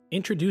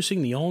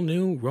Introducing the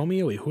all-new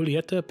Romeo y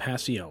Julieta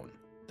Pasión.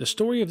 The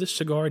story of this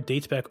cigar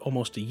dates back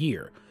almost a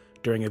year,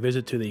 during a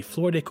visit to the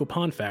Flor de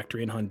Copan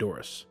factory in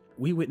Honduras.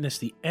 We witnessed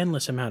the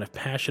endless amount of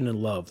passion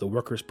and love the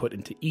workers put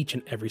into each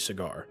and every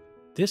cigar.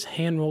 This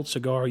hand-rolled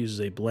cigar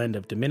uses a blend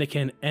of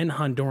Dominican and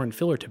Honduran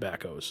filler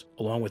tobaccos,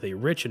 along with a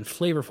rich and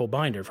flavorful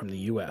binder from the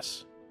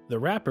US. The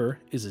wrapper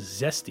is a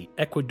zesty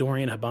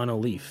Ecuadorian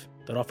Habano leaf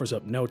that offers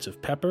up notes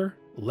of pepper,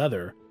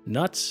 leather,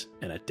 nuts,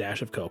 and a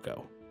dash of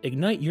cocoa.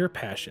 Ignite your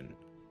passion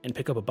and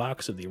pick up a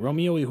box of the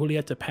Romeo y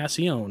Julieta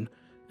Pasión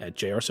at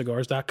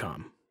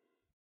jrcigars.com.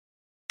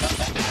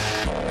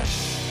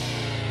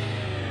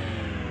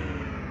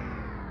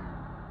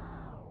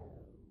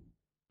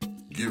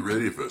 Get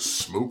ready for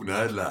Smoke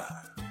Night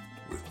Live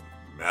with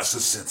Massa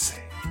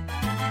Sensei.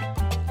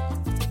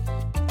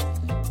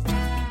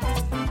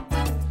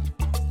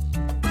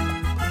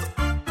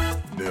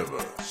 Never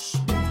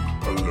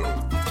smoke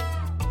alone.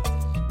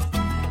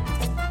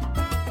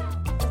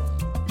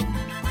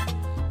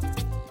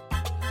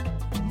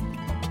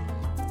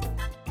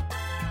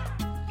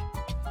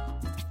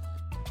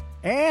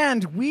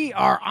 And we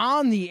are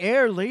on the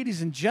air,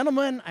 ladies and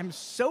gentlemen. I'm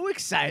so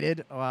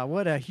excited.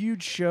 What a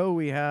huge show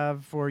we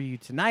have for you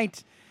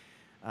tonight.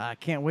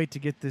 Can't wait to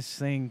get this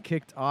thing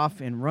kicked off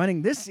and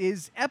running. This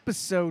is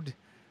episode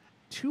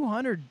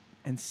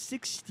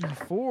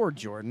 264,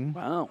 Jordan.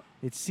 Wow.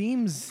 It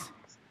seems...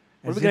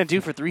 What are we going to do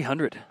for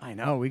 300? I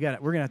know. We're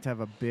going to have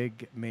a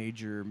big,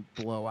 major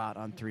blowout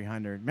on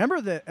 300.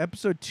 Remember the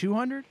episode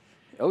 200?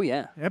 Oh,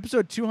 yeah.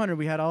 Episode 200,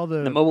 we had all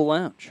the mobile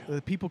lounge.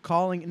 The people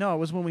calling. No, it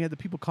was when we had the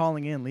people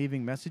calling in,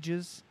 leaving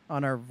messages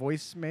on our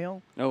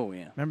voicemail. Oh,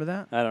 yeah. Remember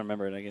that? I don't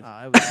remember it, I guess.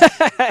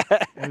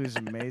 It was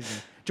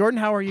amazing. Jordan,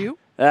 how are you?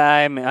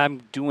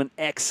 I'm doing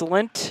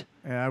excellent.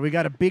 We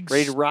got a big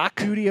Ready to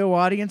rock. studio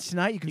audience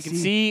tonight. You can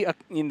see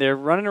they're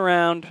running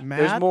around. Matt,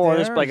 there's more.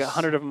 There's like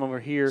 100 of them over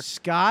here.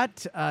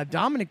 Scott,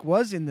 Dominic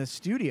was in the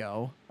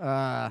studio.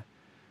 But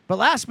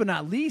last but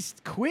not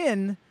least,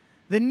 Quinn,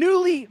 the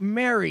newly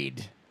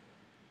married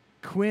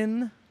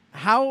Quinn. Do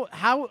you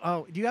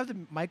have the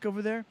mic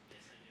over there?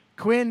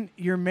 Quinn,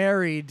 you're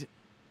married.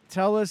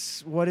 Tell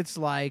us what it's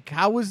like.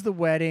 How was the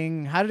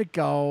wedding? How did it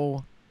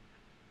go?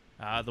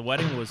 The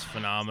wedding was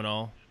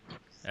phenomenal,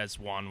 as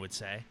Juan would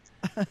say.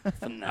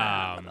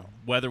 Phenomenal.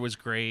 Weather was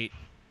great.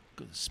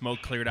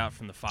 Smoke cleared out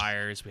from the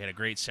fires. We had a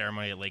great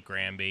ceremony at Lake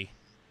Granby.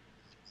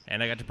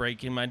 And I got to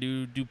break in my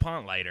new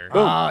DuPont lighter.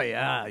 Boom. Oh,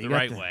 yeah. The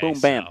right way. Boom,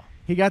 bam. So.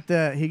 He got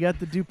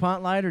the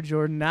DuPont lighter,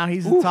 Jordan. Now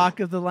he's the talk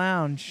of the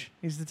lounge.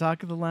 He's the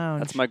talk of the lounge.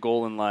 That's my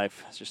goal in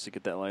life, is just to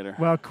get that lighter.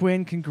 Well,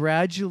 Quinn,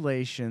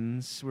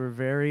 congratulations. We're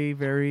very,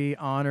 very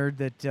honored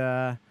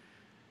that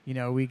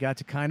we got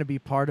to kind of be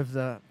part of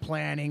the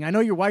planning. I know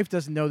your wife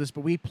doesn't know this,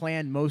 but we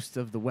planned most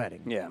of the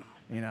wedding. Yeah.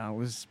 It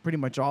was pretty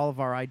much all of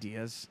our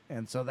ideas,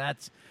 and so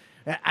that's.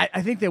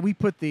 I think that we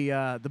put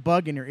the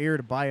bug in your ear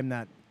to buy him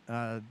that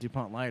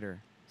DuPont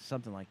lighter,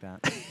 something like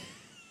that.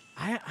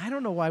 I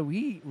don't know why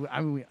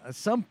at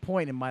some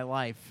point in my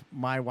life,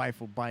 my wife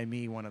will buy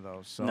me one of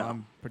those. So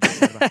I'm pretty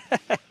excited about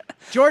it.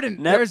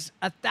 Jordan, there's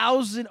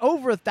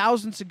over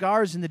 1,000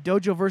 cigars in the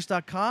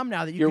dojoverse.com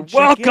now that you can check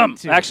welcome.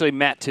 Into. Actually,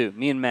 Matt too.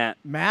 Me and Matt.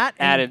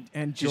 Added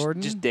and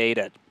Jordan. Just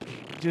data.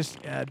 Just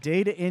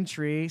data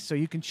entry, so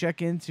you can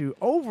check into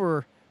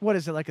over. What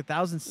is it, like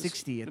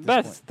 1,060 at this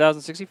point?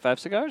 1,065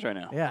 cigars right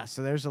now. Yeah,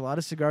 so there's a lot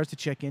of cigars to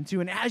check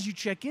into. And as you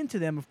check into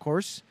them, of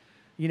course,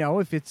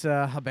 if it's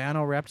a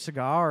Habano wrapped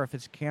cigar or if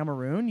it's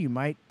Cameroon, you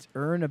might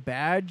earn a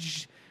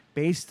badge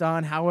based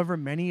on however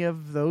many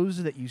of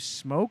those that you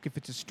smoke. If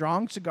it's a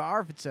strong cigar,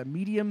 if it's a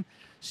medium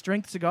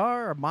strength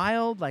cigar or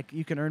mild,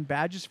 you can earn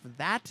badges for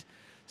that.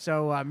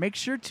 So make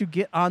sure to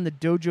get on the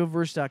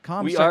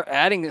dojoverse.com. We are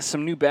adding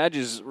some new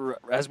badges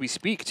as we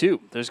speak,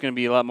 too. There's going to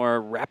be a lot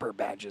more rapper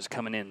badges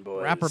coming in,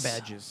 boys. Rapper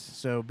badges.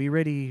 So be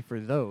ready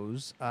for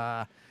those.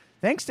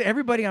 Thanks to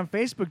everybody on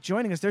Facebook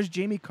joining us. There's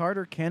Jamie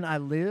Carter, Can I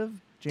Live?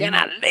 Can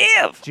I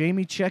live?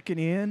 Jamie checking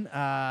in.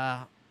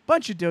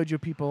 Bunch of dojo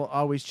people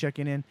always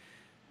checking in.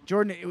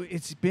 Jordan,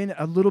 it's been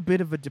a little bit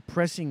of a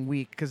depressing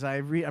week because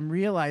I'm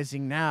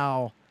realizing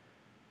now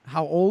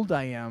how old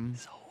I am.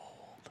 So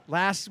old.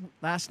 Last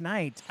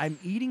night, I'm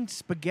eating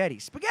spaghetti.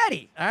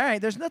 Spaghetti! All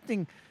right, there's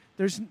nothing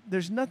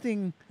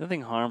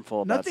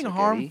harmful about nothing spaghetti.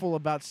 Harmful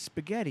about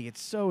spaghetti. It's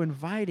so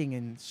inviting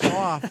and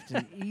soft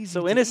and easy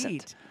so to innocent.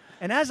 eat.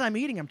 And as I'm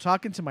eating, I'm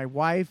talking to my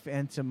wife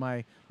and to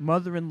my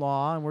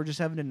mother-in-law, and we're just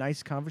having a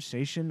nice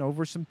conversation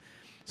over some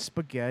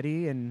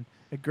spaghetti and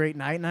a great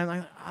night.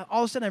 And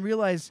all of a sudden, I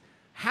realize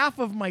half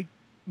of my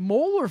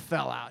molar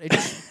fell out. It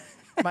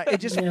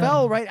just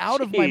fell right out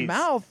of my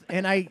mouth,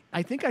 and I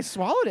think I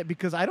swallowed it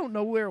because I don't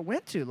know where it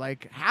went to.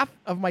 Half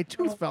of my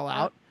tooth fell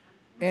out,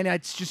 and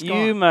it's just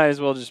gone. You might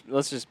as well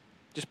let's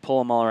just pull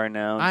them all right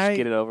now and just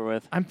get it over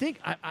with. I'm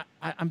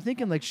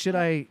thinking should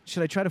I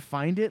try to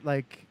find it,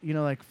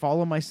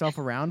 follow myself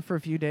around for a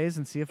few days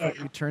and see if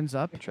it turns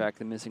up? Track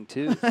the missing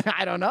tooth.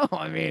 I don't know.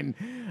 I mean,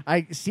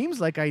 it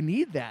seems like I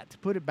need that to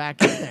put it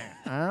back in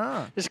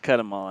there. Just cut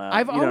them all out.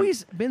 I've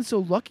always been so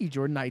lucky,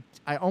 Jordan.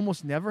 I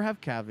almost never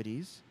have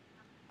cavities.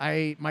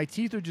 My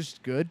teeth are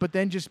just good, but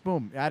then just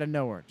boom, out of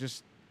nowhere,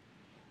 just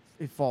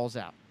it falls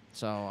out.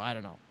 So I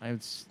don't know.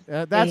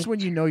 That's when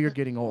you know you're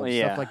getting old. Well,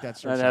 yeah, Stuff like that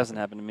starts that hasn't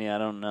happening. happened to me. I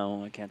don't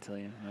know. I can't tell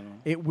you. I don't know.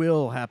 It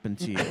will happen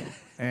to you,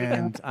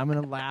 and I'm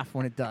gonna laugh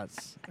when it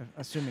does,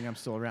 assuming I'm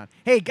still around.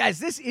 Hey guys,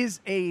 this is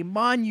a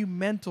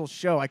monumental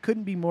show. I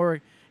couldn't be more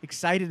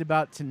excited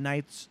about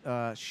tonight's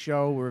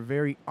show. We're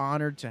very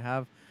honored to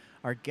have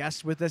our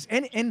guest with us,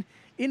 and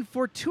in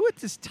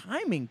fortuitous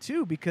timing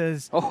too,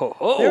 because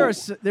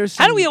there's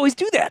How do we always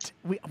do that?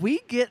 we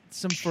get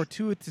some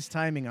fortuitous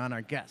timing on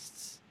our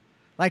guests.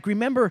 Like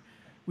remember,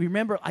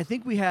 I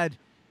think we had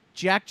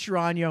Jack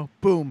Chirano,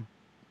 boom,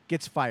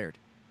 gets fired.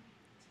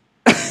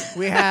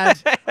 we had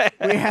I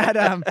thought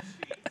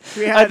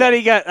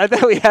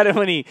we had him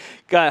when he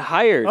got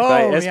hired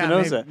by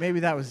Espinoza. Yeah, maybe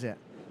that was it.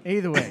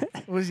 Either way,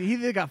 he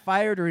either got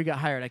fired or he got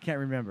hired. I can't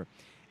remember.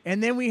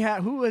 And then we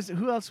had who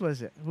else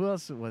was it?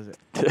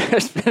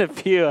 There's been a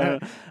few. I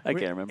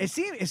can't remember. It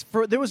seemed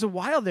there was a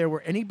while there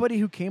where anybody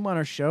who came on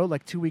our show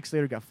like 2 weeks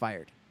later got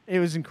fired. It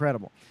was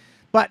incredible.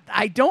 But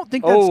I don't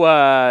think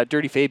that's...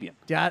 Dirty Fabian.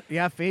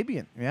 Yeah,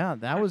 Fabian. Yeah,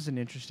 that was an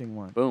interesting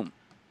one. Boom.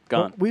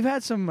 Gone. Well, we've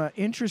had some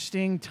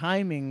interesting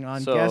timing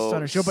on guests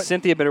on our show. But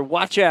Cynthia better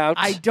watch out.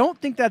 I don't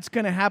think that's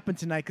going to happen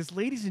tonight because,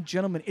 ladies and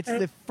gentlemen, it's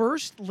the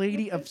first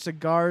lady of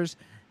cigars,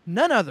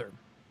 none other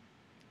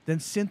than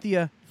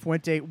Cynthia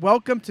Fuente.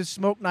 Welcome to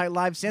Smoke Night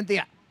Live,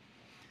 Cynthia.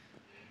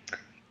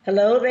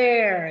 Hello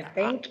there.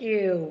 Thank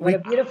you. What a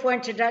beautiful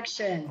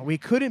introduction. We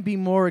couldn't be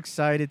more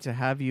excited to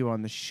have you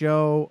on the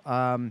show.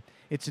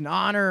 It's an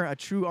honor, a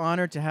true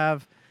honor to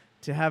have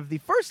the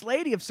first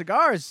lady of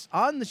cigars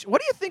on the show. What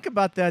do you think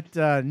about that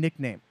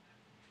nickname?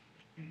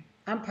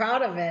 I'm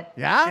proud of it.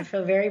 Yeah? I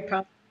feel very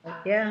proud of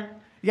it. Yeah.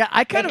 Yeah,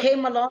 It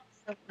came along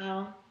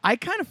somehow. I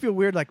kind of feel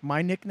weird, like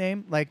my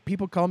nickname, like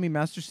people call me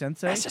Master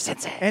Sensei. Master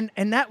Sensei.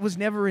 And that was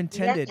never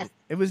intended. Yes.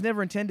 It was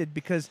never intended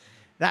because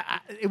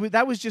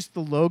that was just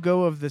the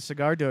logo of the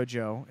Cigar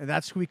Dojo, and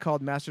that's who we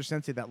called Master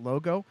Sensei, that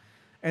logo.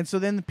 And so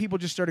then the people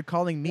just started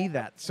calling me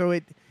that. So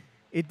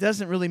it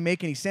doesn't really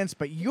make any sense,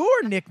 but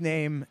your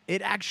nickname,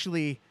 it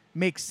actually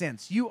makes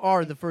sense. You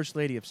are the first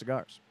lady of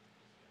cigars.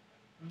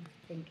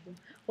 Thank you.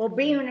 Well,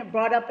 being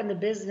brought up in the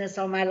business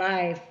all my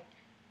life,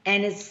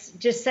 and it's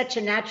just such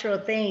a natural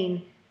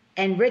thing.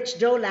 And Rich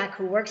Dolak,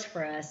 who works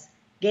for us,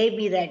 gave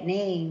me that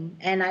name,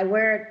 and I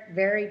wear it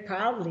very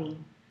proudly.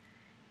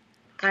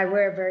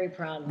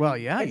 Well,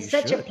 yeah, it's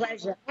such a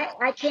pleasure.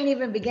 I can't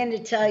even begin to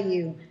tell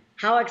you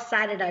how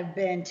excited I've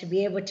been to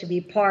be able to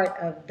be part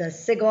of the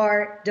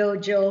Cigar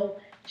Dojo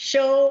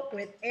show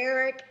with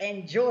Eric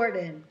and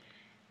Jordan.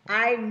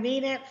 I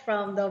mean it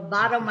from the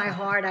bottom of my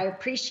heart. I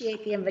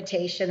appreciate the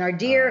invitation. Our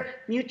dear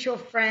mutual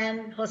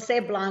friend, Jose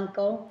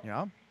Blanco,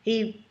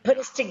 he put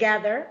us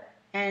together.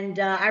 And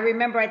I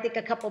remember, I think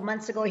a couple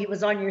months ago, he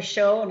was on your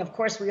show. And, of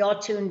course, we all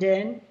tuned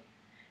in.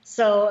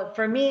 So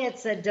for me,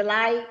 it's a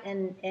delight,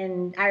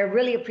 and I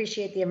really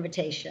appreciate the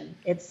invitation.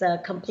 It's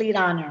a complete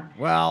honor.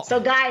 Well,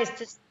 so guys,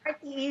 to start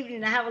the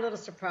evening, I have a little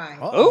surprise.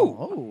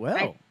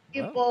 Well.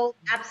 You both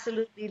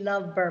absolutely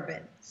love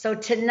bourbon. So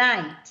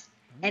tonight,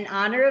 in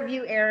honor of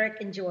you, Eric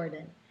and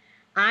Jordan,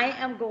 I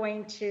am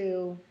going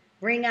to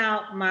bring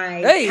out my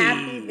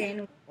Happy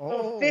Van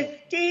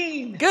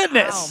 15.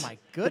 Goodness. Oh, my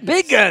goodness.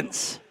 Big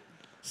guns.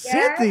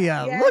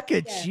 Cynthia, look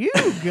at you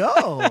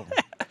go.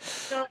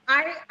 So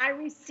I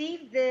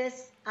received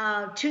this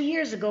 2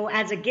 years ago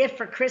as a gift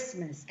for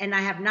Christmas, and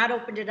I have not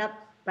opened it up,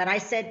 but I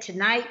said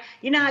tonight,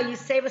 you know how you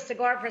save a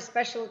cigar for a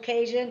special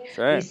occasion?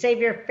 Right. You save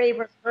your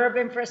favorite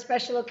bourbon for a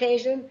special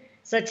occasion.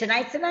 So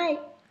tonight's the night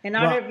in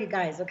honor of you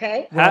guys,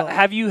 okay? Well,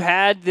 have you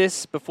had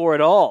this before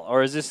at all,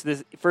 or is this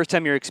the first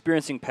time you're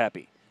experiencing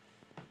Pappy?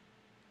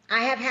 I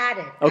have had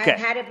it. Okay. I've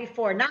had it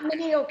before. Not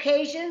many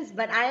occasions,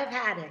 but I have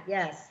had it,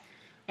 yes.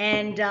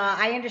 And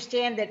I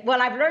understand that,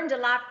 well, I've learned a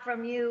lot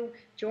from you,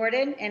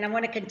 Jordan, and I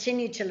want to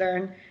continue to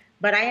learn.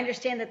 But I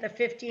understand that the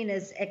 15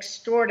 is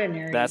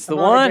extraordinary. That's the of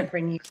all one.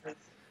 different uses.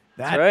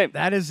 That's right.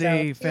 That is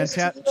a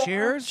fantastic.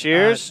 Cheers.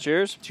 Cheers.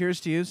 Cheers. Cheers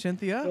to you,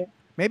 Cynthia. Yeah.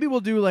 Maybe we'll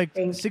do like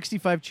Thank you.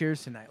 65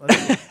 cheers tonight.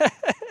 Let's do it.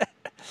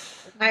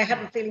 I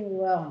have a feeling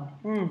well.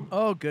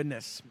 Oh,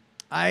 goodness.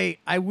 I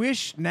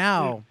wish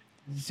now,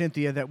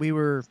 Cynthia, that we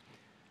were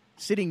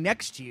sitting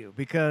next to you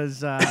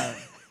because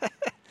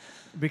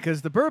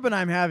because the bourbon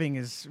I'm having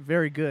is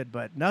very good,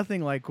 but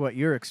nothing like what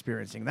you're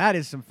experiencing. That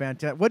is some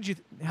fantastic.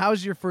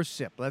 How's your first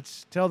sip?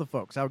 Let's tell the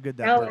folks how good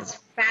that Oh, bourbon it's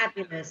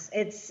fabulous.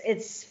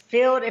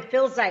 It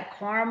feels like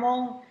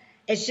caramel.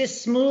 It's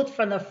just smooth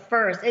from the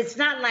first. It's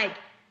not like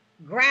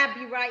grab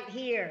you right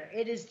here.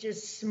 It is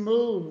just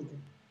smooth.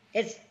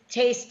 It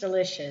tastes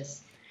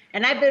delicious.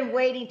 And I've been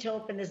waiting to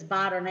open this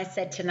bottle, and I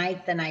said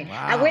tonight's the night.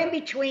 Wow. I went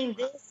between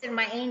this and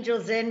my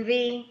Angel's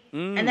Envy,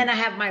 and then I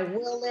have my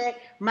Willet,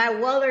 my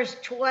Weller's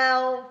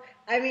 12.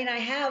 I mean, I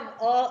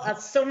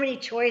have so many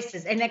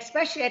choices, and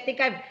especially I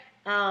think I've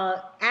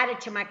added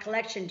to my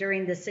collection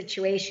during the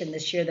situation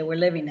this year that we're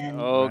living in.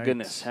 Oh, Right.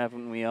 goodness,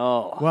 haven't we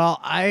all? Well,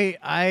 I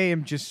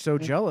am just so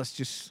jealous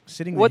just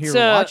sitting What's, here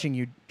watching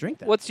you drink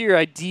that. What's your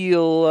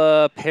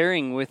ideal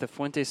pairing with a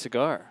Fuente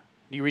cigar?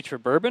 Do you reach for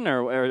bourbon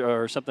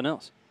or something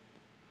else?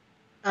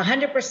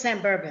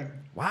 100% bourbon.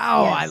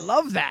 Wow, I Yes.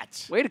 love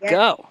that. Way to Yeah.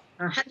 go.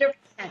 100%.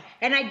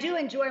 And I do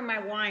enjoy my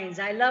wines.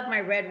 I love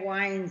my red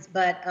wines,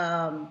 but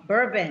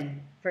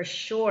bourbon for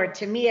sure.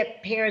 To me,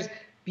 it pairs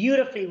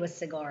beautifully with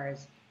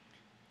cigars.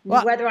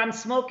 Well- Whether I'm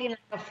smoking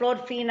a Flor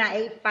Fina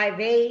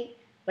 858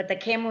 with the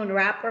Cameroon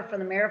wrapper from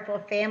the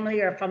Merrifield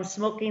family, or if I'm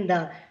smoking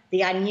the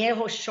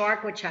Añejo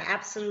Shark, which I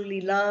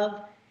absolutely love.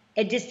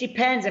 It just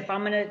depends if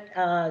I'm going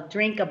to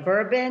drink a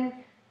bourbon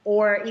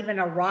or even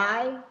a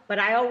rye, but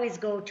I always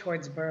go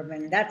towards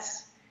bourbon.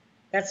 That's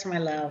my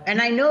love.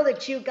 And I know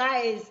that you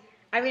guys,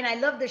 I mean, I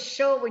love the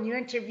show when you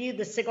interviewed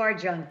the cigar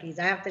junkies,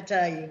 I have to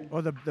tell you.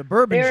 Oh, the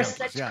bourbon They're junkies.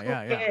 such Yeah, cool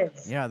yeah, yeah.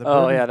 kids. Yeah, the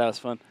Oh, bourbon, yeah, that was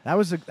fun. That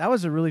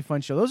was a really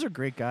fun show. Those are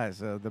great guys,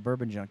 the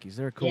bourbon junkies.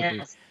 They're a cool group.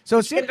 Yes. So,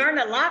 You Cynthia, learn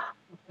a lot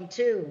from them,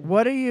 too.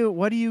 what are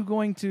you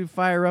going to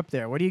fire up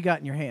there? What do you got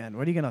in your hand?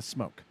 What are you going to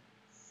smoke?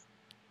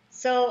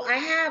 So I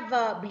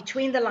have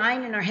Between the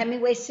Line in our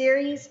Hemingway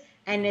series,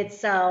 and it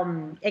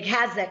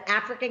has the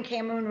African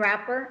Cameroon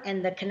wrapper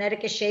and the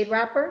Connecticut Shade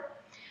wrapper.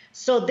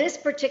 So this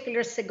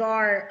particular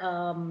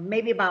cigar,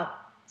 maybe about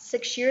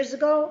 6 years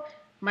ago,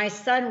 my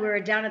son, we were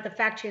down at the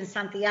factory in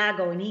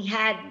Santiago, and he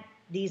had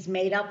these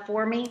made up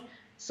for me.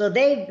 So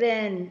they've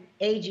been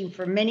aging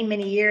for many,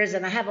 many years,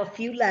 and I have a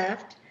few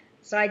left.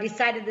 So I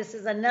decided this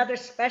is another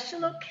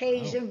special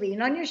occasion,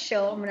 being on your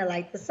show, I'm going to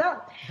light this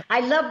up.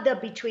 I love the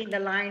Between the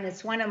Line.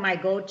 It's one of my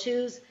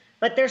go-tos,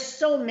 but there's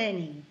so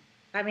many.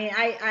 I mean,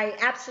 I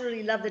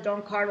absolutely love the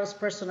Don Carlos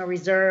Personal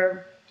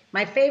Reserve.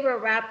 My favorite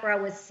wrapper, I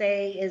would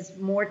say, is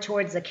more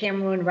towards the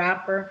Cameroon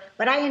wrapper,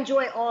 but I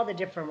enjoy all the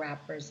different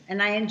wrappers,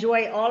 and I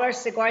enjoy all our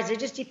cigars. It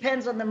just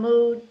depends on the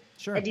mood.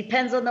 Sure. It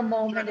depends on the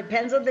moment. It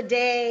depends on the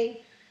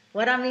day,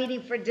 what I'm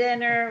eating for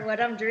dinner,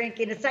 what I'm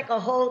drinking. It's like a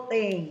whole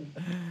thing.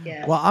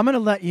 Yeah. Well, I'm going to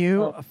let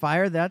you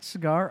fire that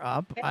cigar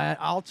up.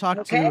 I'll talk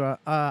Okay. to.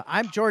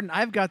 I'm Jordan.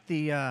 I've got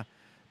the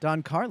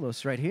Don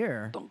Carlos right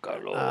here, Don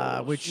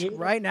Carlos. which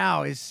right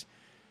now is,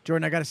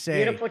 Jordan, I got to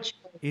say, Beautiful choice.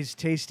 is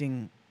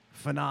tasting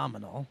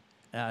phenomenal.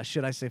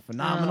 Should I say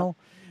phenomenal?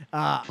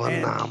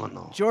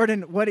 Phenomenal. And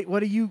Jordan, what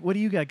do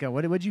you got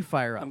going? What'd you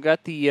fire up? I've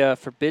got the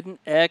Forbidden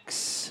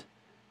X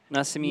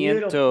Nacimiento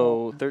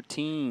Beautiful.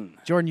 13.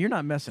 Jordan, you're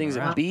not messing Thing's a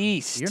around.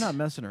 beast. You're not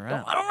messing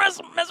around. I don't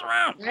mess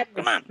around.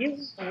 Come on. You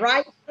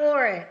right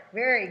for it.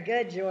 Very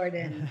good,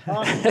 Jordan.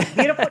 Awesome.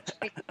 Beautiful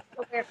choice.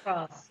 Go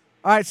across.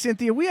 All right,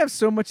 Cynthia, we have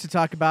so much to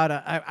talk about.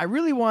 I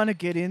really want to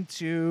get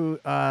into,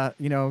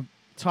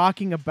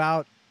 talking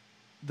about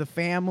the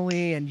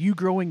family and you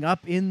growing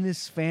up in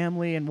this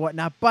family and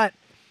whatnot. But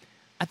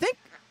I think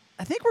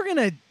we're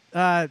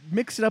gonna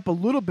mix it up a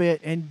little bit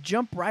and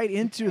jump right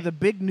into the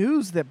big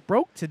news that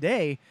broke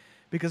today,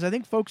 because I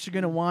think folks are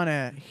gonna want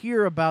to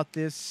hear about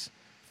this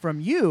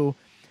from you.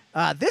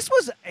 This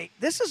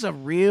is a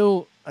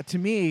real, to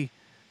me,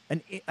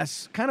 a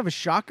kind of a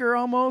shocker,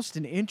 almost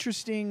an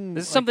interesting.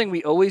 This is something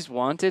we always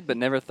wanted but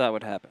never thought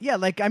would happen. Yeah,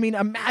 like, I mean,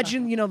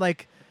 imagine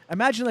like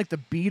the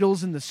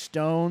Beatles and the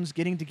Stones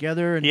getting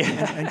together and,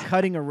 Yeah. and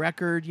cutting a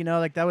record,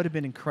 like that would have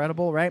been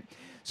incredible, right?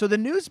 So the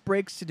news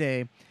breaks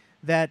today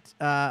that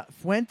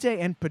Fuente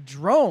and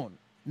Padron,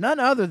 none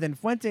other than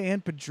Fuente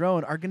and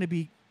Padron, are going to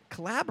be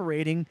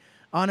collaborating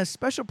on a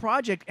special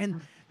project.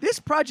 And this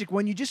project,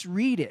 when you just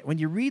read it, when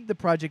you read the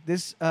project,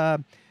 this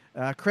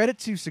credit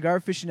to Cigar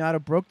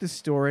Aficionado broke this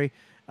story.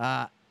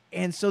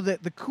 And so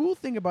the cool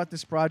thing about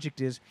this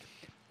project is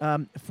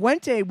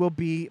Fuente will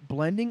be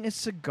blending a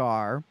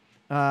cigar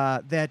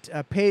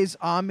that pays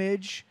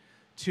homage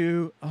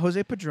to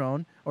Jose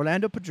Padron,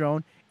 Orlando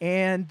Padron,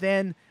 and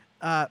then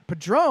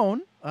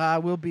Padron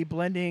will be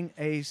blending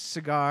a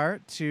cigar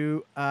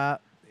to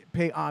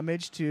pay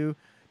homage to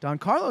Don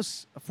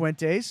Carlos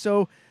Fuentes.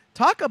 So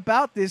talk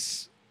about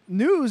this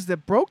news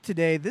that broke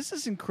today. This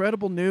is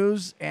incredible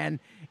news, and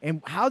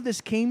how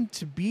this came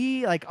to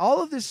be. Like,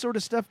 all of this sort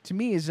of stuff to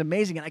me is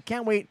amazing, and I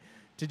can't wait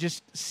to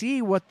just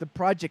see what the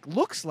project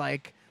looks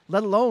like,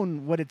 let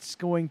alone what it's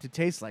going to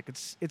taste like.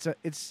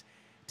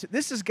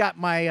 This has got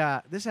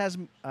my this has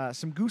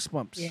some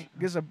goosebumps. Yeah.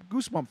 There's a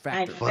goosebump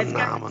I factor. know. It's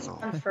got Phenomenal.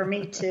 fun for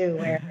me too,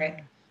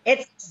 Eric.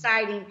 It's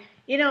exciting.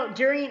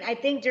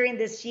 During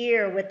this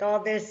year with all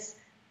this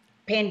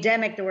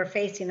pandemic that we're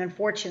facing,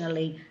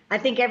 unfortunately, I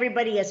think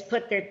everybody has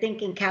put their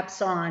thinking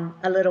caps on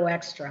a little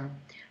extra.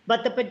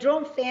 But the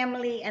Padron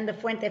family and the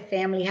Fuente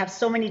family have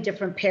so many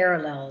different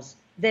parallels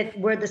that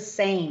we're the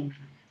same.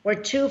 We're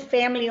two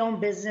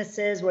family-owned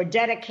businesses. We're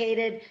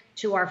dedicated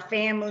to our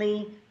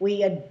family.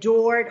 We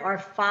adored our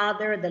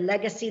father, the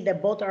legacy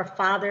that both our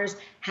fathers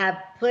have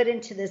put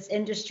into this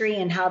industry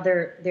and how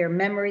their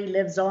memory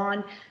lives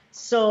on.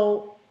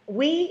 So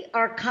we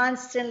are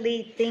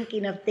constantly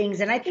thinking of things.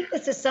 And I think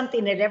this is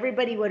something that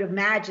everybody would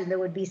imagine there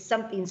would be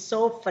something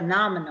so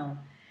phenomenal.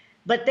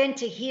 But then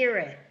to hear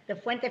it, the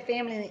Fuente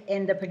family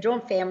and the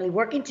Padron family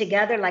working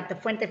together, like the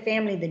Fuente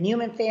family, the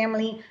Newman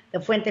family,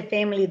 the Fuente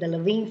family, the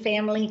Levine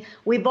family.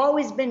 We've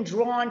always been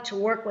drawn to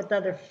work with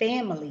other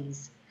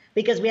families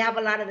because we have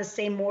a lot of the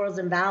same morals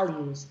and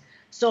values.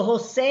 So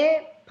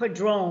Jose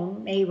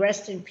Padron, may he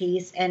rest in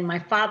peace, and my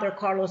father,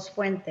 Carlos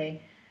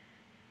Fuente,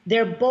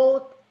 they're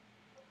both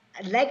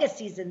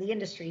legacies in the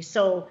industry.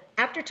 So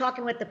after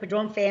talking with the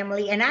Padron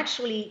family, and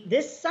actually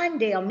this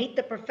Sunday I'll meet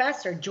the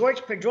professor, George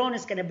Padron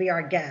is going to be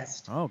our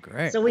guest. Oh,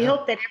 great. So we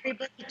hope that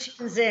everybody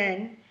tunes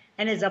in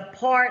and is a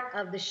part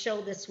of the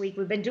show this week.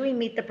 We've been doing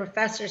Meet the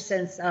Professor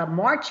since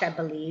March, I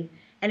believe,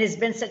 and it's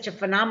been such a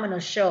phenomenal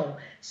show.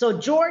 So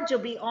George will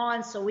be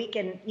on so we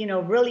can,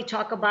 really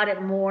talk about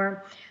it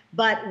more.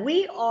 But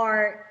we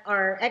are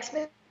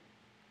expecting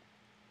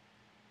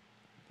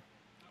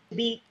to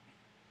be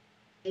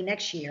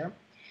next year.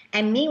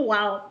 And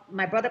meanwhile,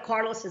 my brother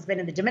Carlos has been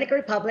in the Dominican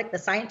Republic, the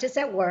scientists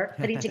at work,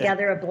 putting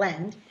together a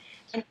blend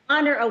in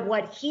honor of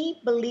what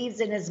he believes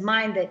in his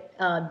mind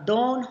that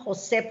Don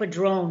Jose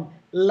Padron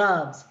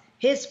loves,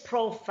 his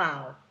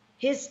profile,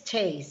 his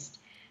taste.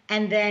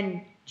 And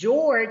then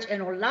George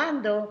and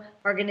Orlando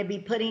are going to be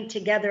putting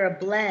together a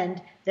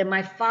blend that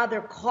my father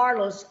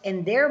Carlos,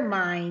 in their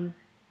mind,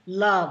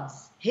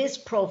 loves, his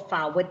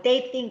profile, what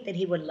they think that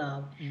he would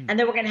love. And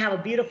then we're going to have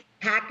a beautiful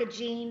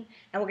packaging,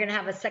 and we're going to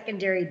have a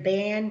secondary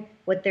band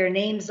with their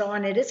names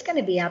on it. It's going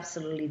to be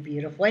absolutely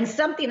beautiful, and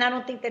something I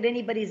don't think that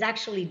anybody's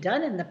actually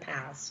done in the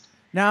past.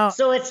 Now,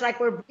 So it's like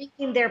we're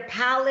bringing their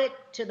palette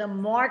to the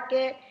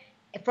market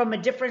from a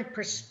different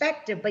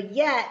perspective, but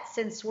yet,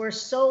 since we're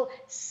so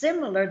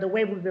similar, the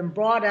way we've been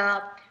brought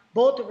up,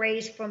 both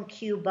raised from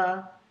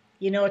Cuba,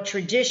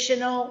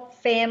 traditional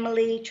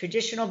family,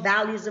 traditional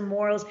values and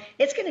morals.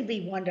 It's going to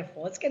be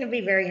wonderful. It's going to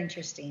be very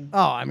interesting. oh,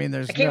 I mean,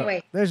 I can't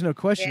wait. there's no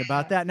question Yeah.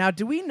 about that. Now,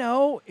 do we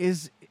know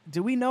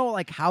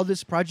like how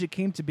this project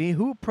came to be?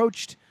 Who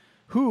approached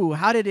who?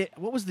 How did it?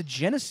 What was the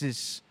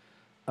genesis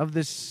of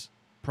this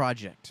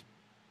project?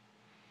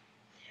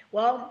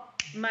 Well,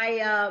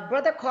 my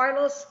brother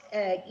Carlos,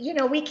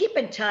 we keep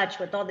in touch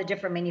with all the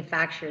different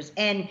manufacturers.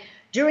 And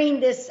during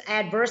this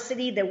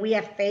adversity that we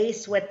have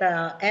faced with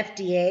the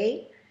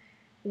FDA,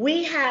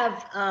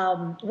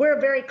 we're a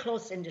very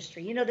close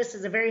industry. This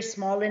is a very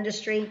small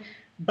industry,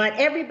 but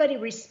everybody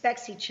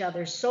respects each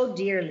other so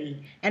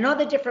dearly. And all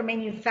the different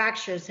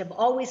manufacturers have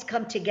always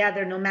come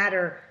together no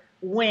matter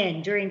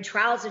when, during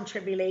trials and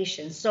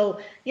tribulations.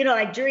 So,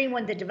 like during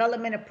when the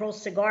development of Pro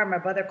Cigar, my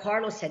brother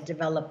Carlos had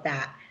developed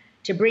that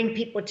to bring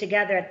people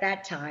together at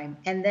that time.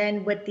 And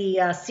then with the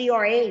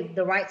CRA,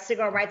 the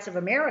Cigar Rights of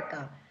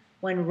America,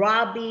 when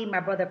Robbie, my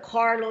brother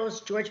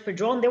Carlos, George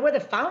Padron, they were the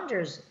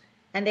founders.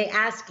 And they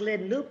asked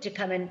Lynn Loop to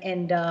come in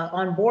and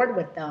on board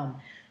with them.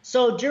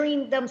 So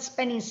during them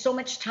spending so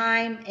much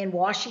time in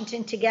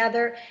Washington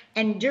together,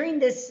 and during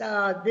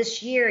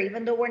this year,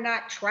 even though we're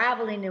not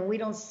traveling and we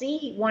don't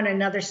see one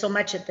another so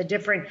much at the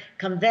different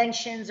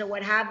conventions or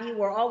what have you,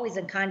 we're always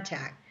in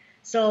contact.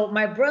 So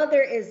my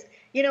brother is,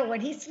 when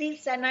he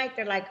sleeps at night,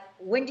 they're like,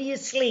 when do you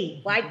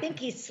sleep? Well, I think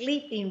he's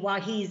sleeping while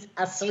he's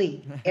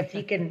asleep, if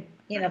you can,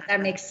 if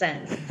that makes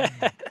sense.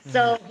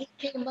 So he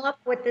came up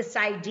with this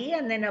idea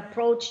and then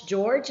approached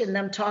George, and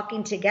them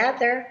talking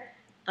together.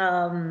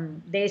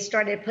 They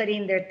started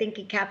putting their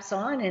thinking caps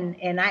on, and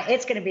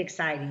it's going to be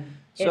exciting.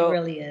 So, it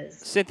really is.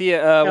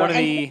 Cynthia, one of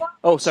the...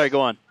 Oh, sorry,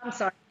 go on. I'm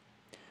sorry.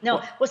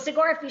 No, well,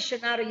 Cigar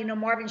Aficionado,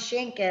 Marvin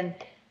Shanken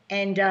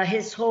and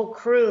his whole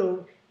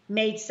crew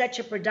made such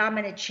a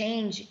predominant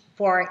change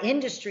for our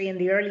industry in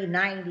the early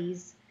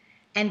 90s.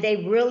 And they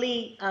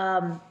really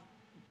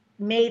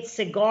made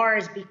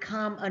cigars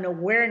become an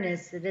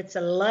awareness that it's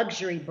a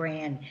luxury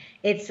brand.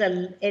 It's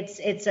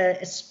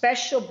a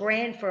special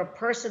brand for a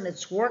person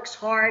that works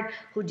hard,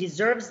 who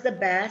deserves the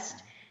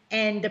best.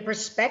 And the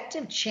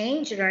perspective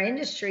changed in our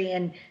industry,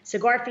 and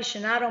Cigar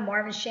Aficionado,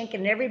 Marvin Shanken,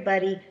 and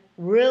everybody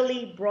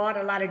really brought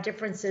a lot of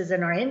differences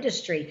in our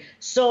industry.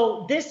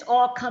 So this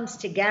all comes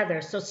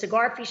together. So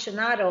Cigar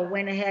Aficionado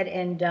went ahead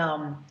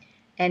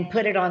and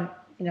put it on,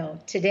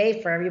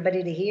 today for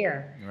everybody to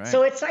hear. Right.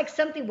 So it's like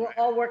something we're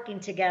all working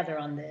together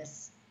on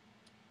this.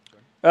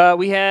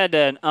 We had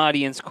an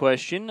audience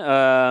question.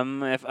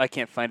 If I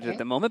can't find it at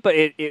the moment, but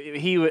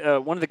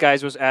one of the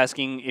guys was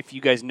asking if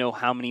you guys know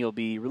how many will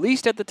be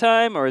released at the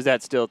time, or is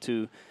that still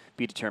to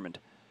be determined?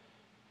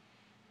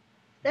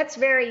 That's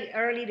very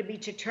early to be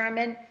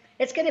determined.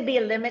 It's going to be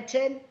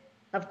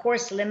of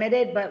course,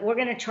 limited, but we're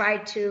going to try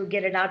to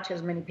get it out to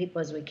as many people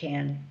as we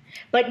can.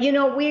 But,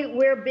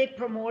 we're big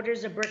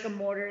promoters of brick and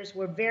mortars.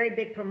 We're very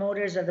big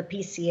promoters of the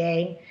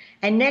PCA.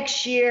 And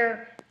next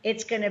year,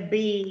 it's going to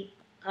be,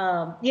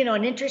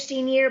 an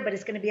interesting year, but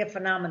it's going to be a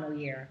phenomenal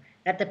year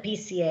at the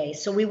PCA.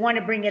 So we want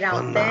to bring it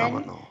out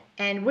then.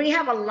 And we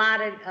have a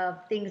lot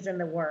of things in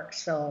the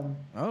works. So,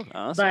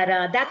 awesome.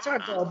 But that's our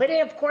goal. But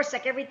of course,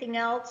 like everything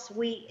else,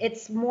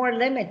 it's more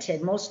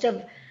limited. Most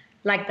of,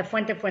 like the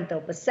Fuente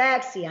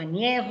Opa-Sex, the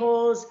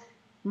Añejos,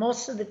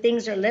 most of the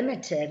things are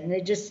limited, and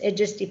it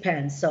just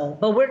depends. So,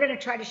 but we're going to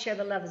try to share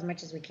the love as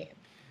much as we can.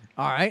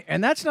 All right,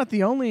 and that's not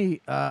the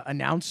only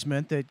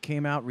announcement that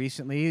came out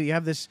recently. You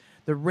have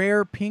the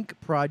Rare Pink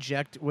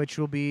Project, which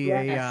will be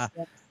Yes.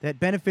 that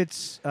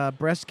benefits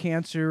breast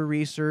cancer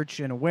research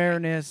and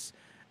awareness.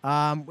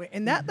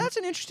 And that's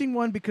an interesting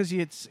one because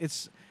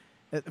it's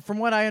from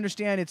what I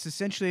understand, it's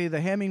essentially the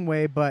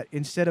Hemingway, but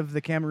instead of the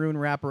Cameroon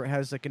wrapper, it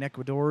has like an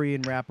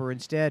Ecuadorian wrapper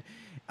instead.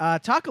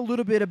 Talk a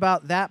little bit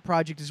about that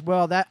project as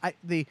well. I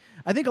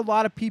think a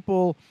lot of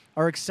people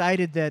are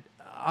excited that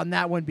on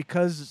that one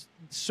because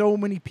so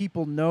many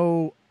people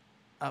know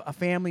a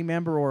family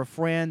member or a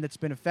friend that's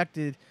been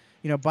affected,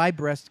 by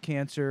breast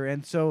cancer,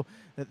 and so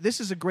this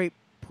is a great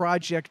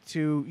project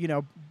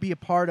to be a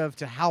part of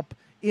to help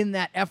in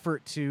that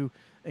effort to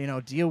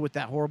deal with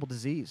that horrible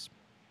disease.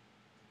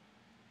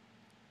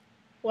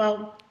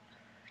 Well,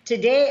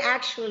 today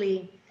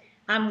actually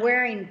I'm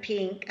wearing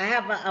pink. I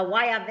have a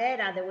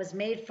guayabera that was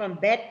made from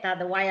Beta,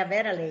 the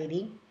guayabera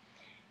lady.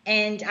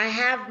 And I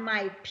have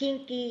my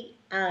pinky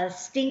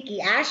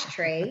stinky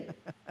ashtray.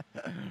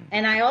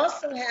 And I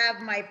also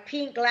have my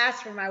pink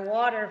glass for my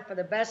water for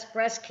the best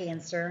breast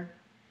cancer,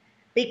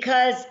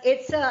 because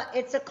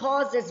it's a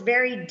cause that's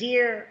very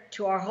dear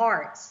to our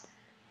hearts.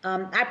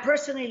 I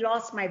personally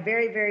lost my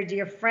very, very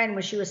dear friend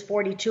when she was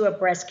 42 of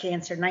breast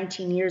cancer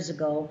 19 years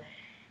ago.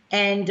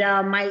 And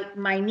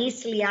my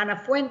niece, Liana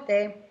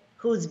Fuente,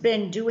 who's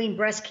been doing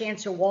breast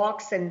cancer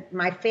walks, and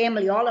my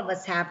family, all of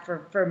us have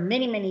for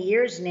many, many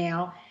years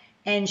now.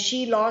 And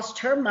she lost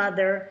her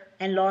mother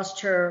and lost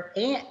her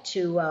aunt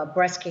to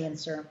breast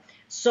cancer.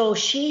 So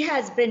she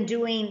has been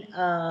doing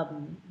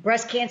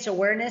breast cancer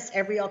awareness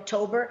every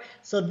October.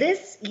 So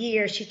this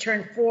year she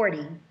turned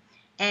 40.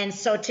 And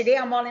so today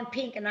I'm all in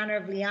pink in honor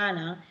of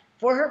Liana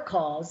for her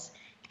cause.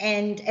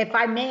 And if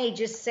I may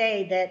just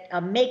say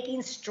that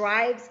Making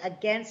Strides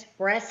Against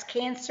Breast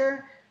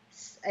Cancer,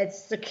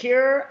 it's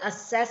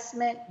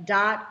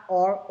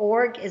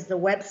secureassessment.org is the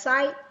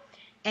website.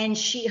 And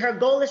her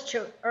goal is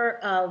to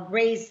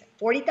raise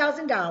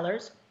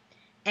 $40,000.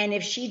 And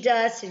if she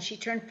does, since she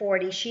turned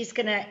 40, she's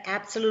going to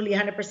absolutely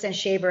 100%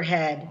 shave her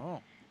head. Oh.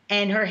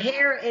 And her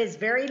hair is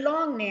very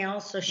long now,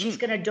 so she's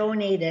going to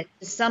donate it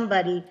to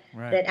somebody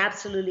that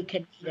absolutely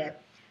can need it.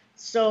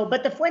 So,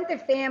 but the Fuente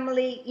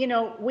family,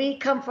 we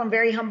come from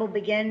very humble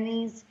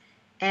beginnings,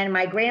 and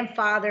my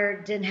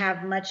grandfather didn't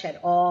have much at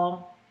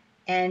all.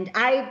 And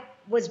I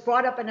was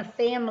brought up in a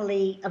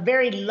family, a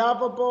very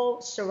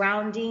lovable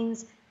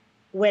surroundings.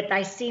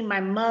 I see my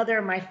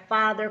mother, my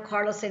father,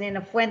 Carlos and Ana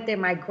Fuente,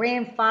 my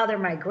grandfather,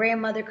 my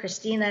grandmother,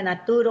 Cristina and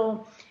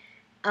Arturo,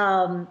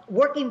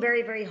 working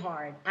very, very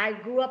hard. I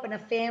grew up in a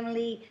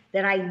family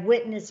that I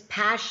witnessed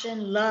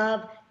passion,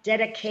 love,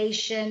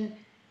 dedication,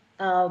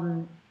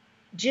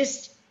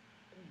 just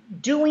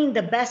doing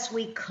the best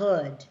we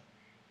could.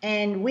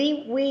 And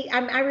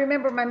I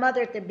remember my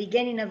mother at the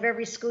beginning of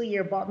every school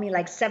year bought me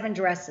like 7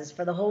 dresses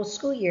for the whole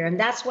school year. And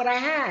that's what I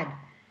had.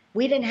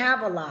 We didn't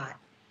have a lot.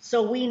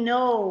 So we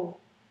know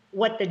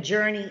what the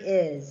journey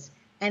is.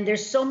 And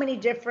there's so many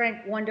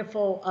different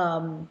wonderful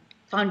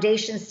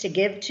foundations to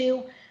give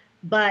to.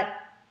 But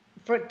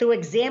through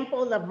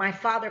example of my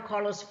father,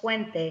 Carlos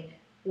Fuente,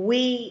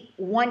 we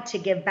want to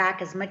give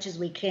back as much as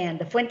we can.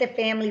 The Fuente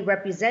family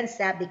represents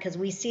that because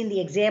we've seen the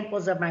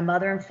examples of my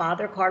mother and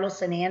father,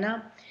 Carlos and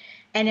Ana.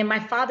 And in my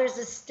father's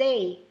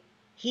estate,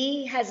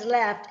 he has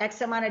left X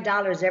amount of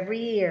dollars every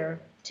year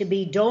to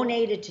be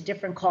donated to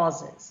different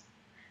causes.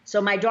 So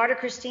my daughter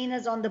Cristina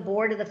is on the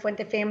board of the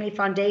Fuente Family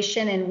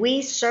Foundation, and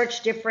we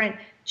search different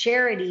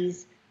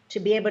charities to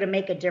be able to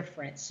make a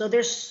difference. So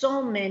there's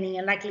so many,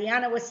 and like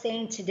Liana was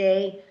saying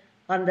today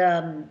on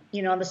the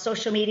on the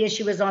social media,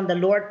 she was on the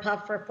Lord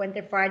Puffer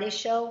Fuente Friday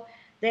show,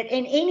 that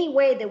in any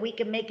way that we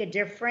can make a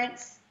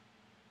difference,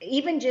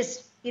 even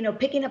just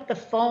picking up the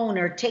phone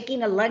or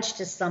taking a lunch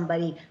to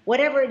somebody,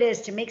 whatever it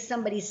is to make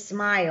somebody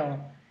smile,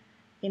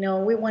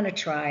 we want to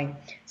try.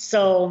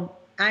 So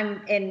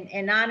I'm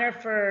in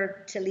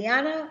honor to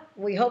Liana.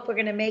 We hope we're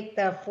going to make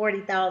the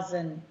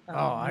 40,000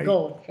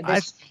 goal for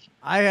this.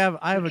 I have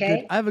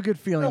a good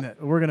feeling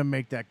that we're going to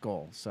make that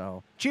goal.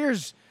 So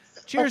cheers.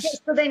 Okay,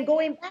 so then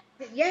going back,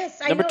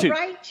 yes, I know,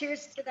 right?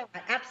 Cheers to that.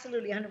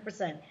 Absolutely,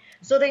 100%.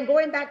 So then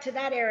going back to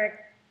that,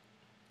 Eric.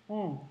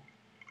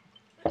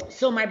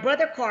 So my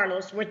brother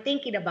Carlos, we're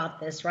thinking about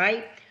this,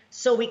 right?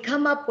 So we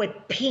come up with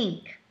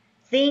pink.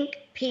 Think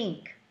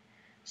pink.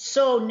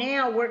 So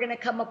now we're going to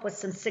come up with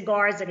some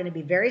cigars that are going to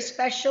be very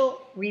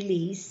special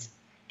release.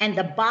 And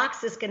the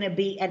box is going to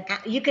be, and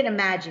you can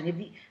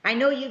imagine, I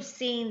know you've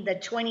seen the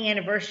 20th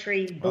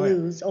anniversary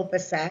blues,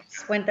 Opus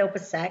X, Fuente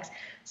Opus X.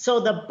 So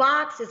the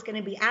box is going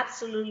to be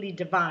absolutely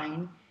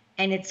divine,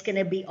 and it's going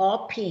to be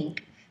all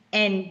pink.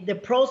 And the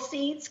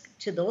proceeds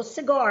to those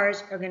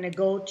cigars are going to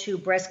go to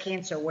breast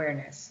cancer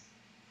awareness.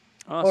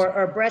 Awesome.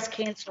 or breast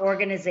cancer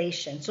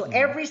organization. So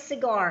every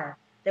cigar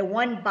that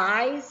one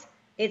buys,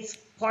 it's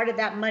part of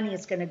that money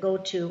is going to go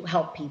to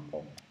help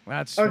people.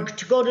 Or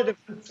to go to the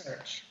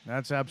research.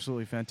 That's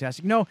absolutely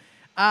fantastic.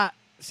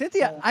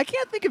 Cynthia, I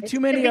can't think of too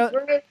many.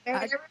 Everybody's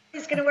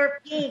going to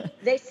wear pink.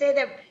 They say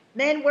that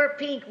Men wear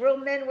pink. Real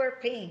men wear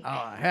pink.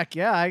 Oh, heck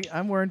yeah.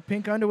 I'm wearing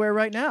pink underwear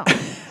right now.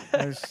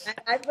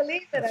 I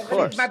believe it. I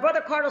believe it. My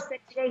brother Carlos said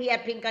today he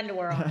had pink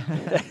underwear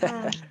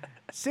on.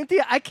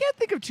 Cynthia, I can't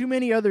think of too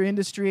many other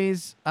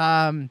industries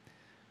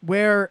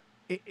where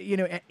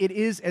it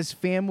is as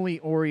family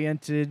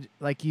oriented,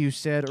 like you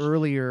said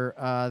earlier,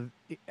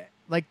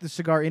 like the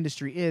cigar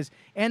industry is,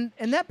 and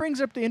that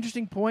brings up the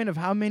interesting point of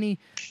how many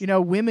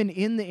women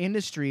in the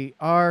industry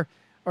are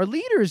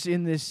leaders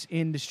in this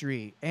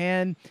industry,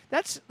 and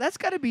that's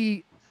got to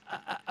be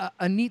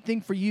a neat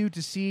thing for you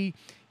to see.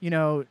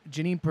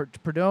 Janine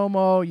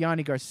Perdomo,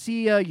 Yanni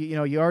Garcia.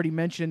 You already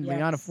mentioned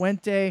Liana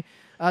Fuente.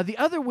 The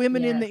other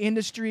women in the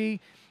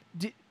industry,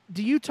 do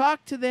you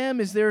talk to them?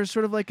 Is there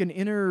sort of like an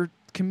inner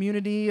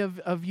community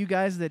of you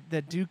guys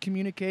that do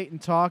communicate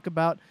and talk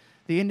about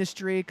the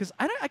industry? Because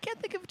I can't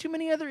think of too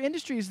many other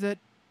industries that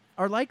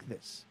are like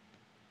this.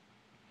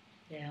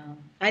 Yeah,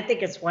 I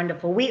think it's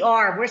wonderful.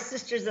 We're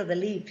Sisters of the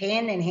Leaf,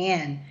 hand in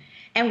hand.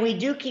 And we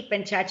do keep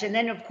in touch. And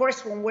then, of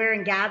course, when we're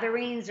in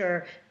gatherings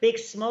or big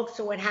smokes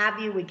or what have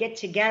you, we get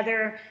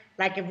together.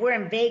 Like if we're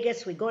in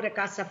Vegas, we go to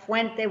Casa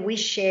Fuente, we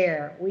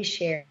share.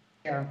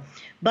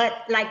 But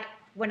like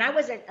when I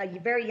was a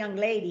very young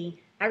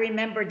lady, I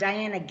remember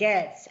Diana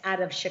Getz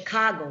out of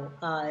Chicago,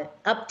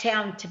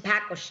 Uptown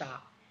Tobacco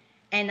Shop.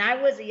 And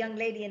I was a young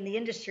lady in the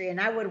industry, and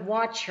I would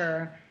watch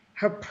her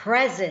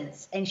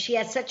presence, and she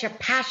had such a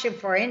passion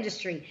for our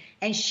industry,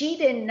 and she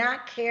did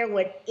not care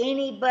what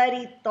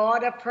anybody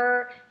thought of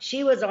her.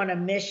 She was on a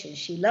mission.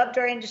 She loved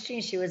our industry,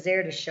 and she was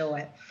there to show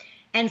it.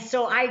 And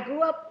so I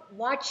grew up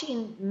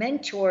watching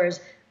mentors,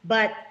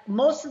 but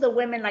most of the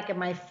women, like in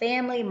my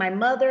family, my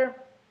mother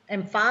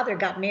and father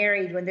got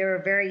married when they were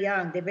very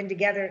young.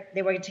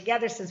 They were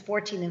together since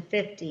 14 and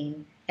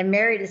 15. And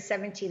married at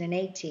 17 and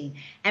 18.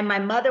 And my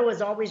mother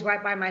was always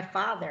right by my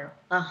father,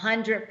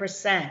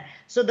 100%.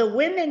 So the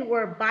women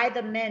were by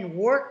the men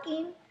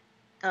working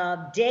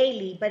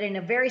daily, but in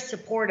a very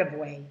supportive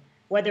way,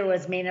 whether it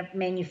was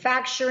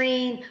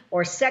manufacturing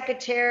or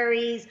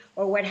secretaries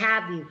or what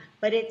have you.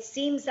 But it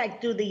seems like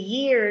through the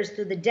years,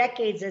 through the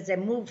decades, as it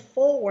moved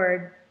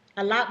forward,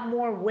 a lot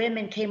more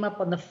women came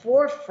up on the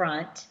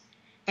forefront.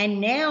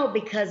 And now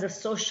because of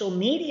social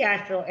media,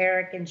 I feel,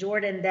 Eric and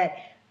Jordan, that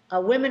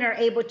women are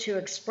able to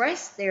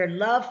express their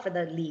love for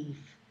the leaf.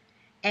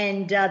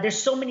 And there's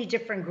so many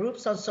different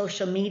groups on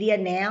social media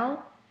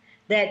now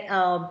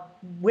that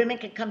women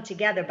can come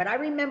together. But I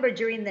remember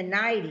during the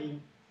 90s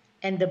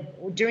and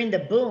during the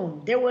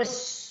boom, there was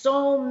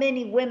so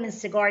many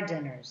women's cigar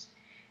dinners.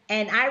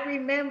 And I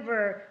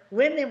remember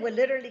women would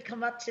literally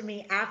come up to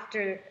me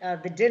after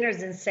the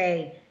dinners and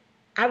say,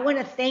 I want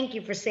to thank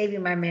you for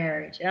saving my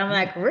marriage. And I'm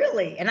like,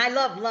 really? And I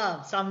love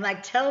love. So I'm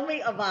like, tell me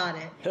about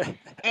it.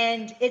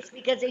 And it's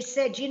because they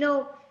said,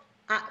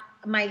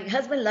 my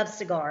husband loves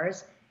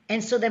cigars.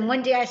 And so then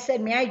one day I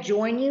said, may I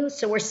join you?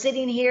 So we're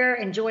sitting here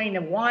enjoying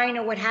a wine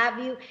or what have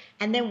you.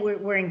 And then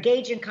we're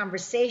engaged in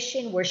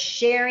conversation. We're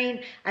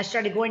sharing. I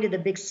started going to the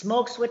big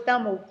smokes with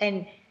them.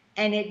 And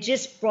it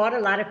just brought a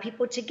lot of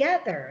people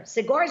together.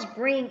 Cigars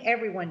bring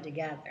everyone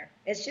together.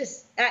 It's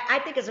just, I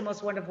think it's the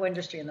most wonderful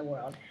industry in the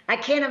world. I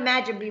can't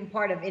imagine being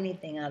part of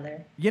anything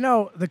other.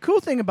 The cool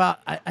thing about,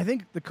 I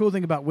think the cool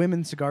thing about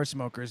women cigar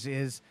smokers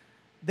is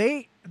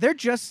they're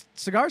just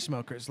cigar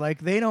smokers. Like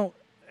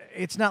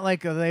it's not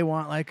like they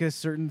want like a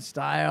certain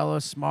style,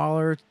 a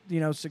smaller,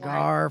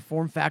 cigar,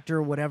 form factor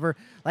or whatever.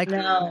 Like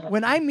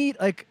when I meet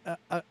like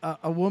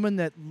a woman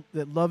that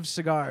loves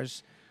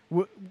cigars,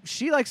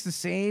 she likes the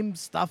same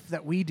stuff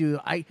that we do.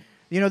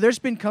 There's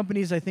been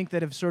companies, I think,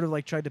 that have sort of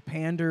like tried to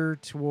pander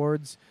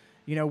towards,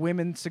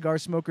 women cigar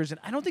smokers. And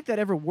I don't think that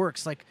ever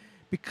works. Like,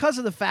 because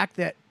of the fact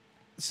that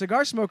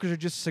cigar smokers are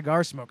just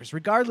cigar smokers,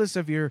 regardless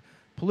of your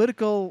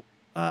political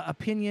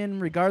opinion,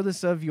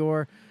 regardless of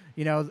your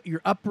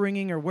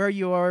upbringing or where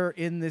you are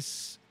in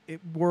this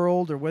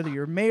world, or whether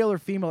you're male or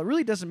female, it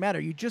really doesn't matter.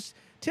 You just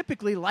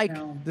typically like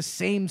the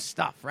same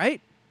stuff, right?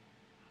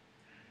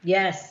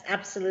 Yes,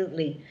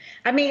 absolutely.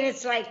 I mean,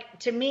 it's like,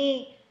 to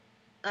me,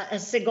 a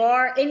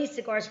cigar, any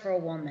cigars for a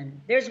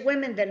woman. There's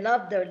women that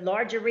love the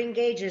larger ring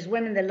gauge. There's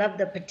women that love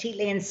the Petit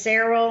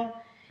Lancero.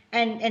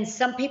 And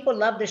some people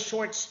love the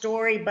short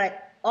story.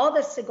 But all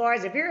the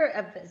cigars, if you're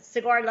a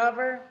cigar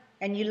lover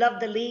and you love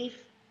the leaf,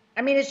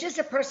 I mean, it's just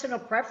a personal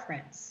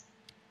preference.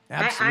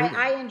 Absolutely.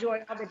 I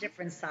enjoy all the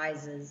different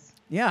sizes.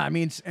 Yeah, I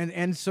mean,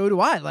 and so do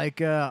I.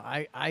 Like,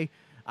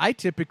 I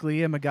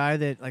typically am a guy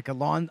that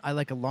I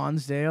like a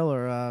Lonsdale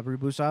or a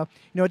Robusto.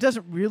 It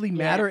doesn't really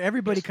matter. Yeah.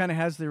 Everybody kind of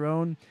has their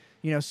own,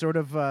 sort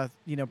of,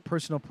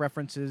 personal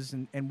preferences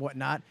and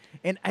whatnot.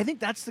 And I think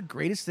that's the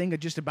greatest thing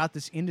just about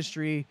this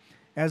industry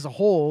as a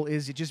whole,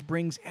 is it just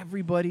brings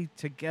everybody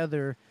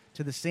together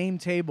to the same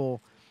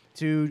table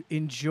to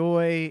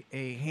enjoy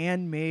a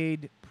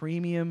handmade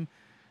premium,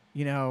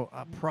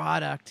 a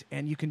product.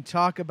 And you can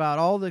talk about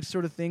all the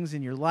sort of things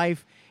in your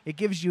life. It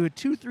gives you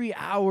 2-3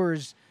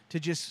 hours to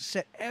just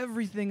set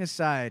everything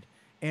aside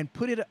and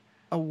put it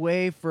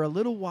away for a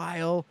little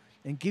while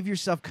and give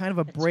yourself kind of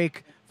a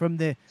break from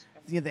the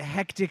the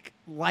hectic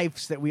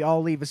lives that we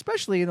all leave,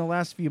 especially in the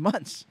last few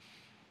months.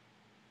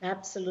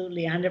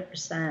 Absolutely,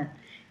 100%.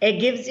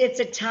 It's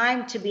a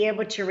time to be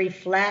able to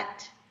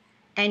reflect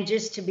and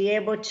just to be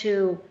able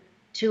to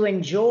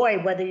enjoy,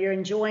 whether you're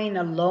enjoying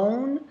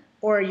alone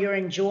or you're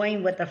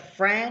enjoying with a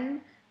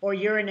friend or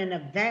you're in an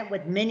event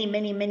with many,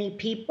 many, many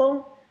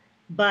people.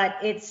 But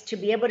it's to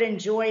be able to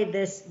enjoy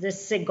this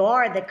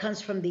cigar that comes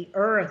from the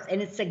earth,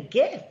 and it's a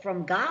gift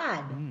from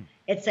God.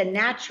 It's a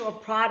natural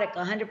product,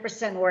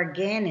 100%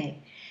 organic.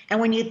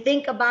 And when you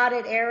think about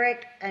it,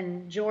 Eric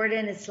and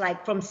Jordan, it's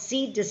like from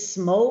seed to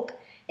smoke,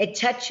 it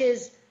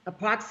touches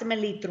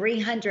approximately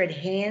 300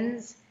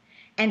 hands.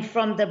 And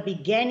from the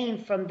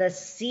beginning, from the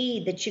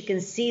seed that you can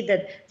see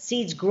the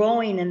seeds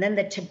growing, and then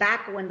the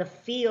tobacco in the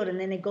field, and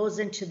then it goes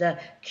into the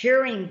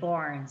curing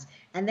barns,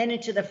 and then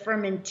into the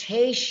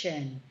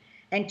fermentation,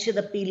 and to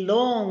the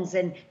pilons,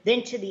 and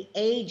then to the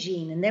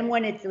aging. And then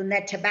when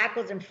that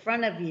tobacco's in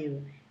front of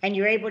you, and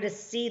you're able to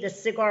see the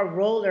cigar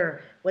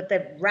roller with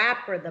the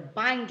wrapper, the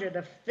binder,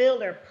 the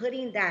filler,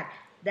 putting that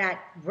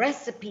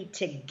recipe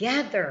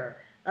together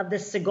of the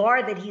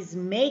cigar that he's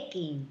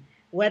making,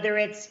 whether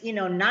it's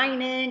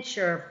 9-inch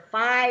or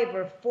 5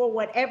 or 4,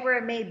 whatever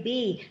it may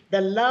be, the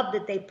love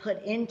that they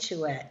put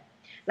into it.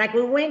 Like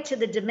we went to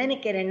the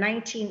Dominican in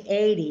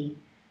 1980.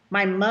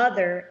 My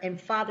mother and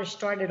father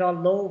started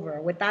all over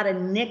without a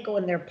nickel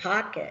in their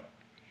pocket.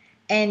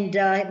 And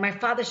my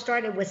father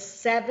started with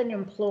 7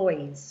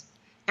 employees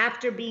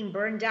after being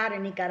burned out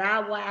in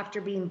Nicaragua,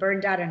 after being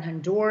burned out in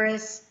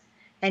Honduras,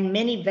 and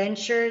many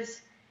ventures.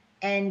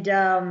 And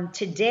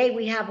today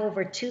we have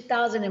over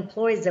 2,000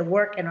 employees that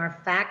work in our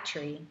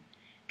factory,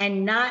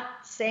 and not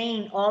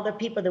saying all the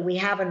people that we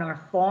have in our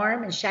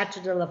farm in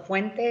Chateau de la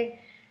Fuente,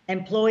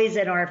 employees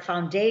in our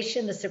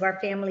foundation, the Cigar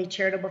Family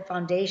Charitable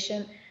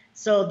Foundation.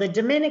 So the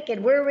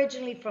Dominican, we're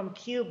originally from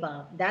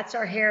Cuba. That's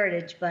our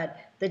heritage, but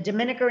the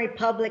Dominican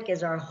Republic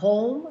is our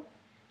home.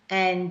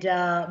 And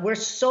we're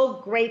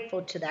so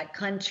grateful to that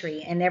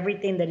country and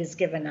everything that is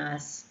given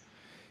us.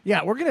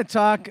 Yeah, we're going to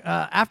talk,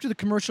 after the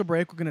commercial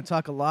break, we're going to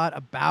talk a lot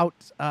about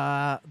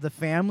the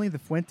family, the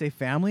Fuente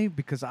family,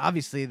 because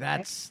obviously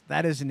that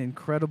is an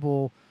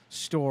incredible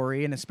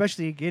story, and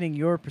especially getting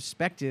your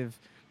perspective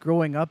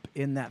growing up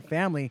in that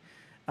family.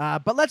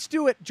 But let's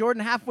do it,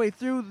 Jordan, halfway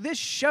through. This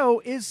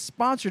show is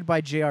sponsored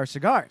by JR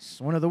Cigars,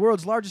 one of the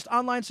world's largest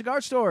online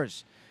cigar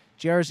stores.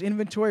 JR's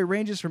inventory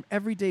ranges from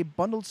everyday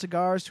bundled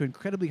cigars to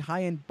incredibly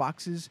high-end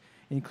boxes,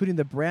 including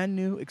the brand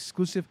new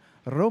exclusive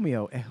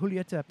Romeo y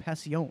Julieta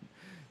Pasión.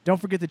 Don't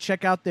forget to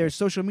check out their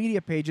social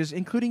media pages,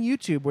 including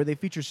YouTube, where they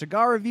feature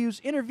cigar reviews,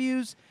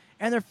 interviews,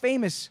 and their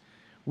famous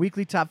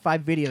weekly top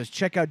 5 videos.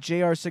 Check out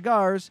JR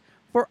Cigars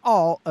for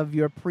all of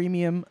your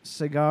premium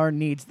cigar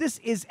needs. This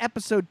is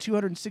episode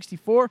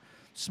 264,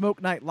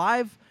 Smoke Night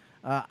Live.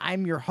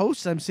 I'm your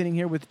host. I'm sitting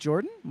here with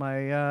Jordan,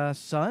 my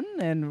son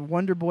and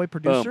Wonder Boy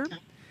producer. Oh.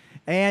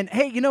 And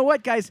hey, you know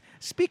what, guys?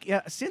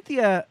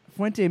 Cynthia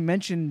Fuente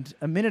mentioned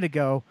a minute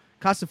ago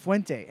Casa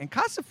Fuente. And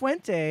Casa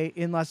Fuente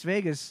in Las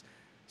Vegas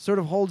sort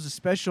of holds a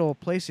special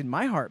place in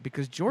my heart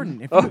because,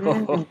 Jordan, if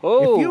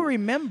you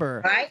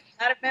remember... Right?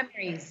 A lot of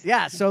memories.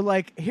 Yeah, so,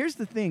 like, here's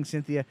the thing,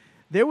 Cynthia.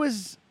 There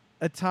was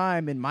a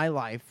time in my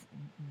life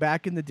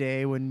back in the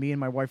day when me and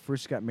my wife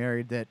first got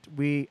married that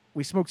we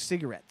smoked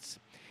cigarettes.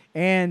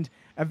 And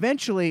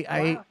eventually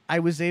I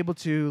was able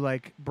to,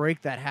 like,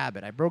 break that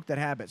habit. I broke that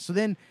habit. So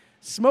then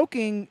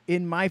smoking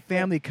in my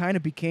family kind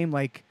of became,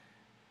 like,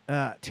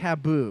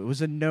 taboo. It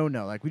was a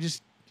no-no. Like, you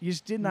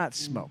just did not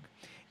smoke.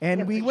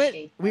 And we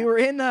were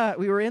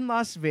in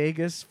Las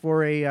Vegas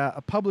for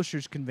a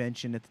publishers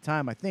convention at the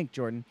time, I think,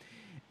 Jordan.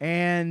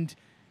 And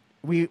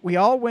we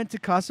all went to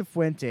Casa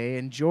Fuente,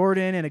 and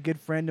Jordan and a good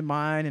friend of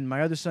mine and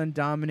my other son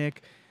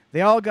Dominic,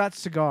 they all got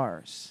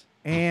cigars.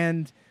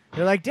 And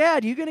they're like,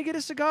 "Dad, you gonna get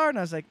a cigar?" And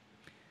I was like,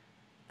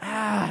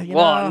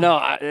 no,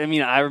 I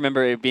mean, I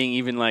remember it being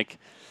even like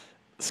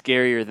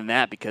scarier than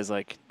that because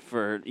like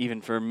for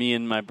me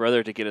and my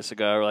brother to get a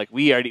cigar, like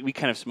we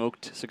kind of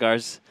smoked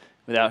cigars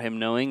without him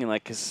knowing, and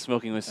like because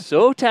smoking was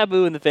so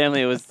taboo in the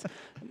family, it was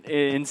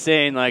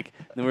insane. Like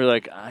then we're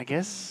like, I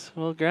guess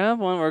we'll grab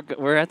one.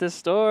 We're at this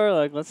store,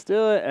 like let's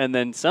do it. And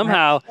then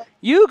somehow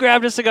you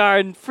grabbed a cigar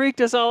and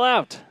freaked us all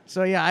out.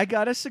 So yeah, I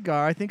got a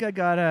cigar. I think I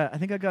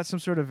got some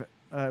sort of.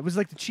 It was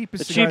like the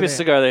cheapest. The cheapest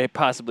cigar they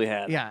possibly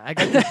had. Yeah, I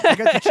got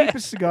the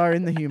cheapest cigar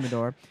in the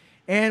humidor,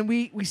 and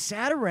we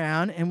sat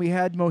around and we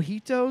had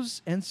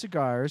mojitos and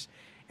cigars,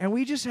 and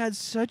we just had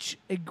such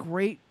a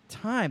great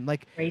time.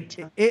 Like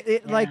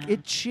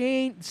it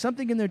changed,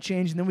 something in there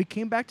changed, and then we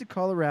came back to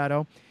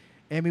Colorado,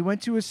 and we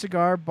went to a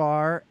cigar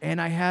bar, and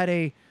I had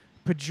a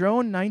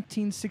Padron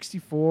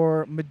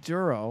 1964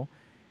 Maduro,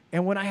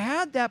 and when I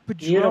had that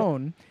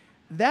Padron,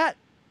 that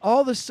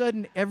all of a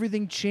sudden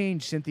everything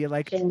changed, Cynthia.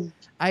 Like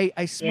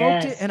I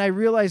smoked it, and I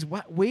realized,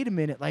 wait a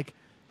minute, like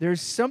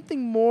there's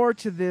something more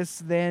to this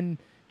than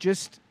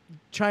just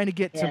trying to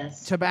get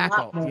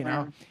tobacco, you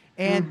know.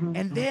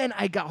 And then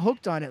I got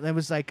hooked on it, and I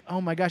was like, oh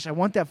my gosh, I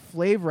want that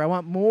flavor. I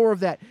want more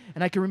of that.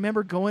 And I can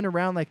remember going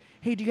around like,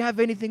 hey, do you have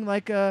anything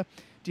like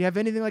do you have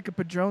anything like a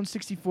Padron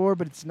 64?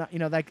 But it's not,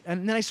 like.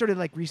 And then I started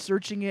like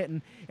researching it,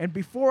 and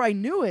before I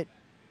knew it,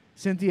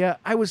 Cynthia,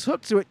 I was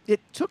hooked. So it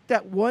took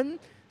that one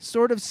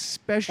sort of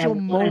special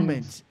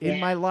moment in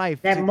my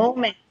life. That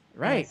moment.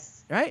 Right.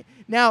 Yes. Right.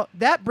 Now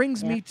that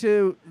brings me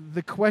to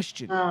the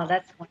question. Oh,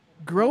 that's wonderful.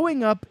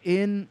 Growing up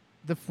in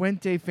the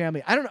Fuente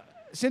family, I don't know,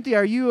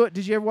 Cynthia,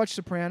 did you ever watch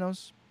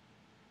Sopranos?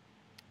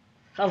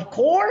 Of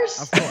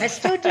course. I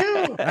still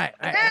do. Right.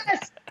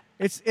 Yes.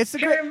 It's the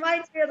It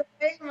reminds me of the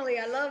family.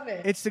 I love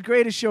it. It's the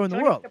greatest show in the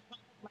world.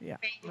 My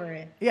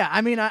favorite. Yeah,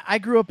 I mean, I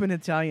grew up in an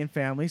Italian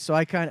family, so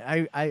I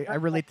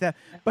relate to that.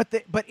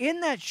 But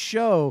in that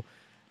show,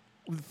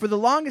 for the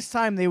longest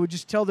time, they would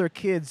just tell their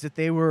kids that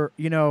they were,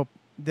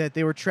 that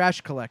they were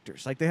trash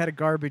collectors, like they had a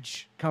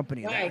garbage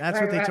company. That's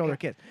what they told their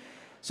kids.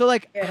 So,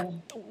 like,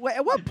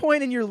 at what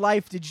point in your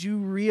life did you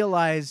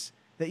realize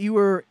that you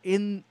were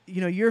in,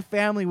 your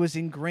family was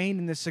ingrained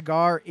in the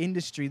cigar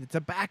industry, the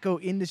tobacco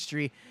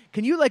industry?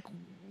 Can you, like,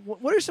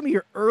 what are some of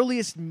your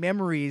earliest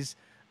memories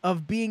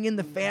of being in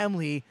the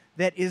family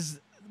that is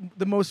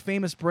the most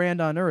famous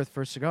brand on earth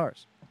for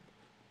cigars?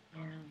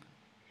 Yeah.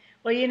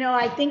 Well,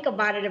 I think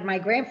about it. If my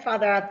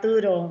grandfather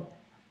Arturo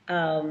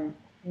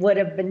would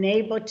have been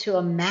able to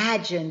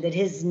imagine that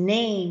his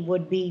name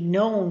would be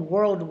known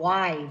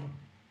worldwide,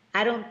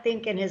 I don't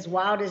think in his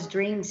wildest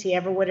dreams he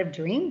ever would have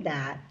dreamed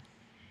that.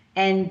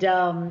 And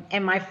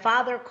my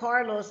father,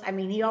 Carlos, I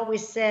mean, he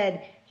always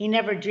said he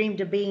never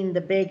dreamed of being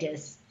the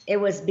biggest. It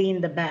was being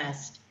the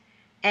best.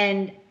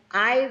 And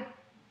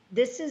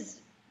this is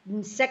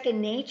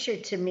second nature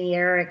to me,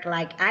 Eric.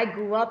 Like, I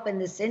grew up in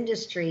this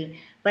industry,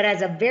 but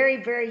as a very,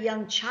 very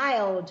young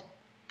child,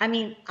 I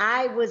mean,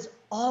 I was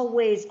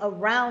always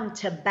around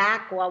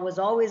tobacco. I was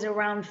always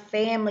around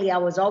family. I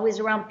was always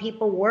around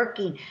people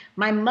working.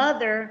 My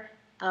mother,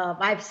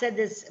 I've said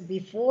this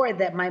before,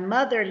 that my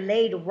mother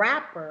laid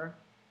wrapper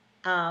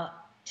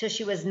till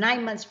she was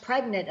 9 months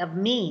pregnant of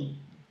me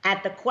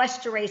at the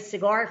Cuesta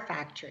cigar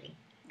factory,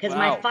 because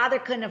my father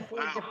couldn't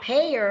afford to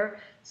pay her.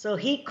 So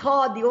he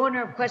called the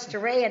owner of Cuesta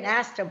and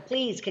asked him,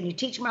 please, can you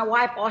teach my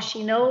wife all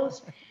she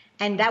knows?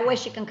 And that way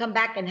she can come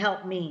back and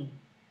help me.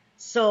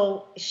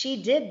 So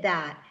she did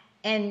that.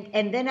 And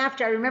then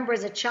after, I remember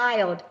as a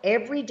child,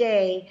 every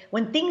day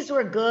when things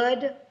were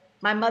good,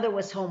 my mother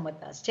was home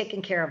with us,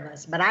 taking care of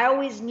us. But I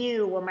always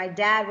knew when my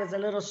dad was a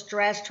little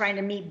stressed, trying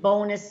to meet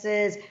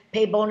bonuses,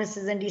 pay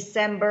bonuses in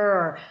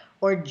December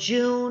or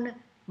June,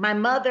 my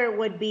mother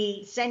would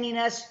be sending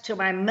us to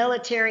my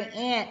military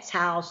aunt's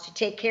house to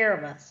take care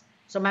of us.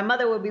 So my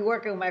mother would be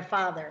working with my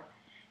father.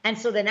 And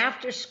so then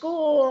after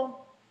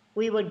school,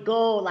 we would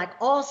go like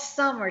all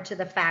summer to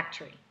the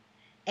factory.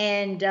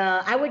 And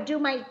I would do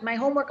my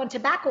homework on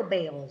tobacco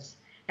bales.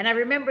 And I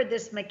remember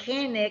this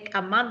mechanic,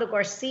 Armando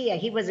Garcia,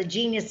 he was a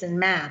genius in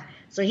math.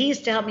 So he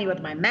used to help me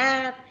with my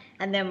math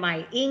and then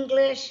my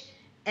English.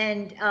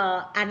 And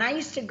I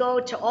used to go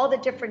to all the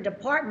different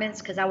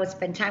departments because I would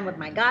spend time with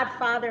my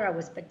godfather. I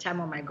would spend time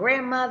with my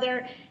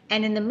grandmother.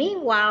 And in the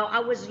meanwhile, I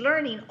was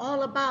learning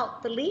all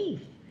about the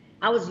leaf.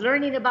 I was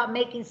learning about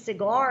making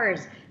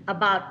cigars,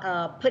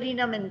 about putting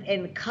them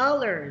in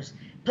colors,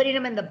 putting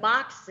them in the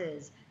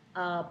boxes,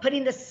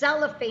 putting the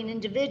cellophane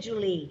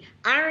individually,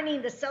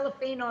 ironing the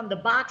cellophane on the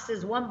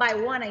boxes one by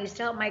one. I used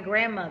to help my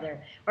grandmother,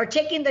 or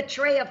taking the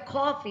tray of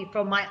coffee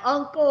from my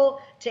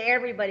uncle to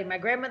everybody. My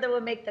grandmother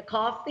would make the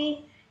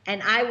coffee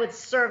and I would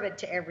serve it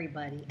to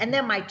everybody. And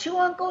then my two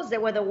uncles, they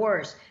were the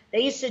worst.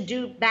 They used to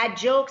do bad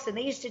jokes and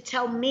they used to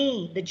tell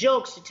me the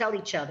jokes to tell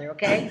each other,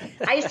 okay?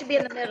 I used to be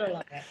in the middle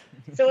of it.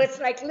 So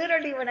it's like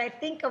literally when I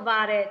think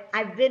about it,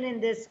 I've been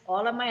in this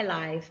all of my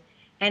life.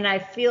 And I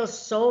feel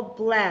so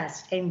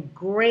blessed and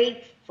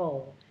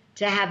grateful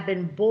to have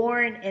been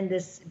born in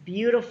this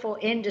beautiful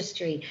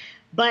industry.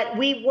 But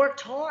we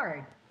worked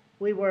hard.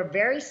 We were a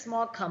very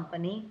small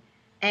company,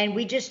 and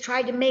we just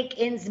tried to make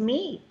ends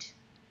meet.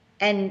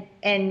 And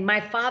my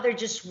father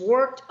just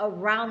worked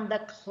around the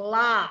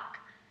clock.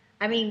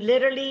 I mean,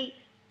 literally,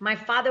 my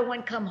father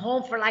wouldn't come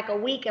home for like a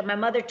week, and my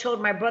mother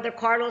told my brother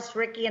Carlos,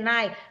 Ricky, and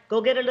I,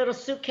 go get a little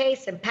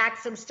suitcase and pack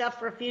some stuff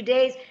for a few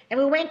days. And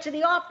we went to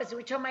the office,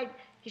 and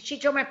she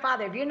told my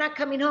father, if you're not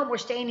coming home, we're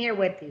staying here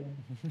with you.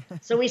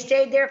 So we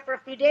stayed there for a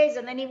few days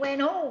and then he went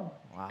home.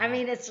 Wow. I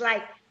mean, it's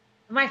like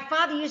my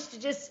father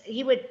used to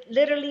he would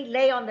literally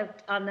lay on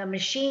the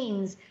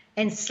machines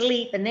and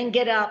sleep and then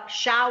get up,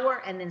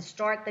 shower, and then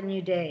start the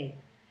new day.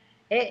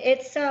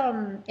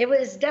 It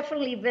was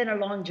definitely been a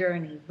long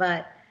journey,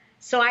 but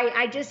so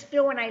I just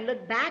feel when I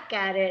look back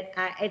at it,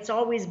 it's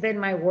always been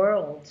my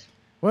world.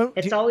 Well,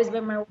 always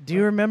been my world. Do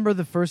you remember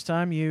the first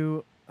time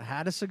you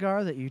had a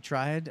cigar, that you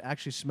tried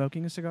actually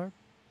smoking a cigar?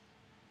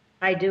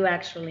 I do,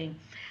 actually.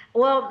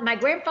 Well, my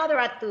grandfather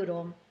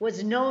Arturo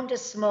was known to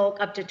smoke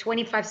up to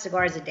 25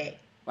 cigars a day.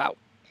 Wow.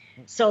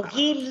 So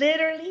he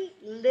literally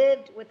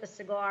lived with a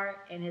cigar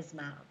in his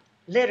mouth.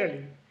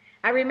 Literally.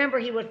 I remember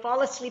he would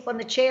fall asleep on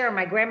the chair.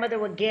 My grandmother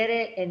would get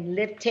it and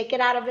take it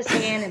out of his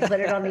hand and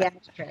put it on the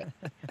ashtray.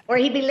 Or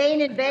he'd be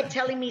laying in bed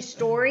telling me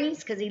stories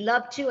because he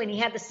loved to, and he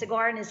had the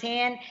cigar in his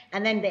hand,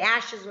 and then the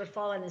ashes would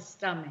fall in his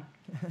stomach.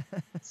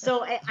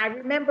 So I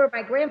remember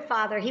my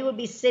grandfather, he would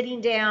be sitting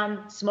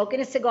down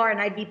smoking a cigar,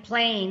 and I'd be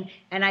playing,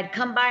 and I'd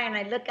come by and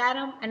I'd look at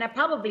him, and I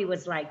probably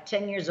was like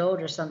 10 years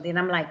old or something.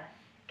 I'm like,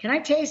 can I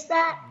taste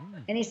that?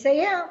 And he'd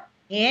say, yeah.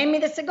 He handed me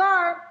the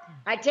cigar.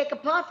 I'd take a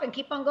puff and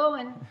keep on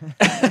going.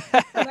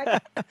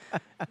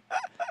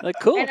 Like,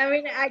 cool. And I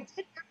mean, I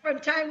did that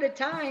from time to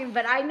time,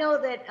 but I know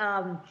that,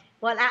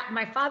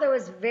 my father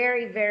was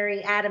very,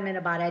 very adamant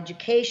about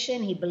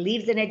education. He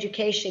believes in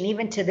education,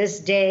 even to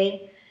this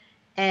day.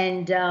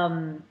 And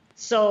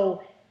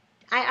so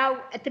I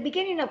at the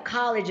beginning of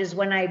college is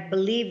when I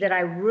believe that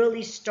I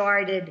really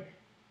started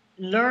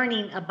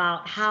learning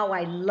about how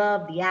I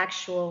loved the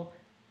actual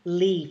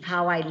leaf,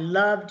 how I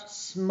loved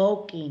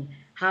smoking,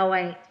 how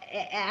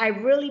I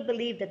really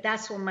believe that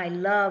that's when my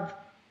love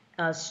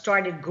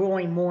started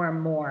growing more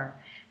and more.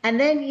 And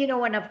then,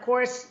 and of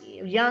course,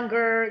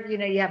 younger,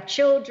 you have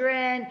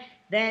children,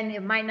 then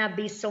it might not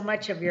be so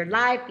much of your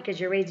life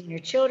because you're raising your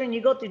children. You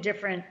go through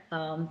different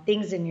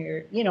things in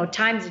your,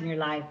 times in your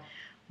life.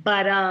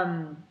 But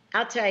I'll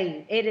tell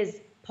you, it is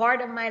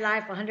part of my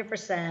life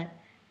 100%.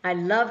 I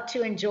love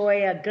to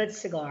enjoy a good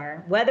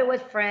cigar, whether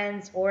with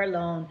friends or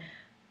alone.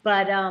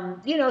 But,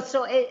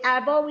 so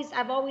I've always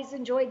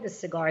enjoyed the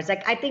cigars.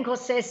 Like, I think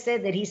Jose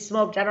said that he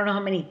smoked, I don't know how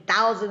many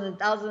thousands and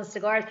thousands of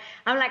cigars.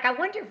 I'm like, I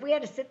wonder if we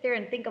had to sit there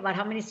and think about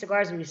how many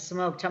cigars we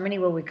smoked, how many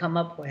will we come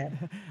up with?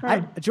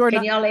 Jordan,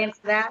 can y'all answer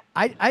that?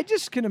 I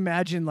just can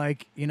imagine,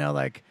 like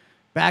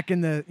back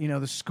in the,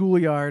 the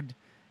schoolyard,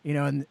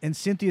 and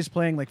Cynthia's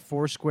playing like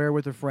Foursquare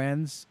with her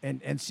friends,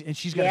 and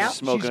she's got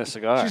smoking a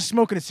cigar. She's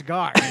smoking a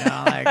cigar,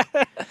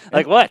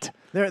 like what?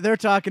 They're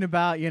talking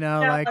about,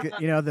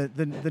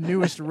 the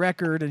newest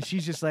record, and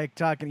she's just like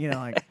talking,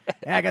 hey,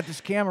 I got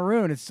this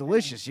Cameroon, it's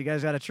delicious. You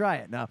guys got to try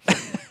it. No,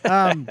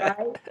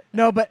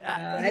 no, but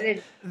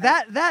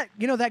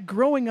that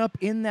growing up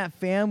in that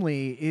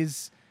family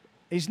is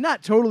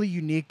not totally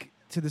unique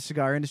to the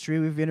cigar industry.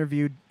 We've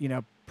interviewed,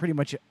 pretty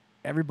much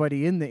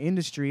everybody in the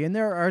industry, and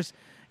there are,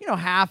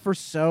 half or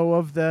so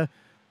of the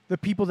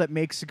people that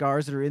make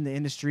cigars that are in the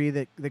industry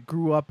that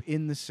grew up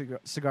in the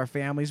cigar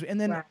families. And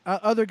then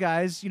other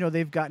guys,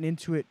 they've gotten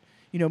into it,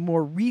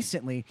 more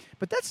recently.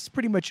 But that's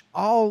pretty much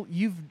all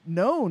you've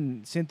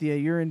known, Cynthia,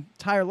 your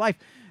entire life.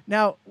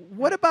 Now,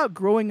 what about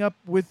growing up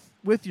with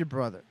your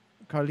brother,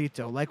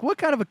 Carlito? Like, what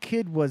kind of a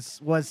kid was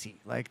he?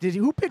 Like,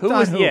 who picked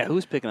on who? Yeah,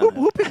 who's picking on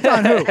who picked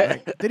on who?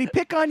 Like, did he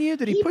pick on you?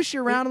 Did he push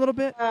you around a little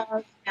bit?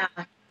 Yeah.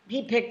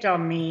 He picked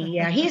on me.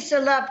 Yeah, he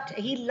loved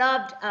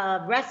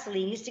wrestling.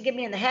 He used to get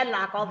me in the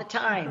headlock all the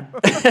time.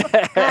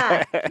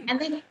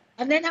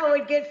 And then I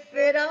would get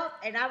fed up,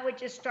 and I would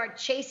just start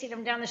chasing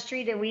him down the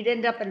street, and we'd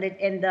end up in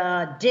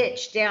the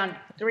ditch down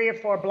 3 or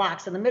 4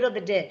 blocks in the middle of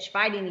the ditch,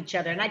 fighting each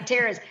other. And I'd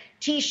tear his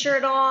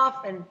T-shirt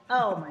off, and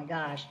oh my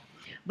gosh!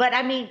 But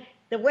I mean,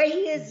 the way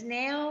he is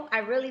now, I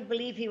really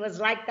believe he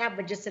was like that,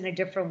 but just in a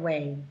different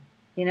way.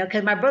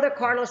 Because my brother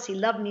Carlos, he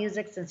loved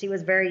music since he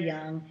was very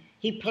young.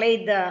 He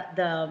played the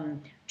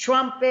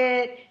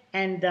trumpet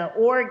and the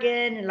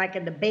organ, and like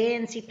in the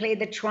bands, he played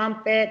the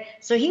trumpet.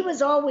 So he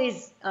was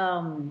always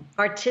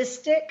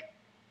artistic,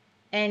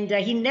 and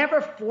he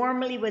never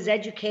formally was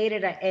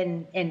educated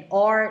in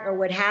art or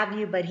what have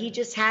you, but he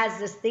just has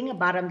this thing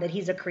about him that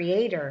he's a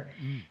creator.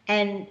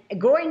 And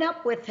growing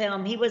up with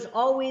him, he was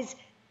always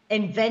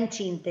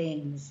inventing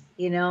things,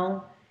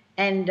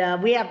 And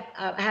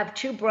I have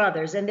 2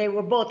 brothers, and they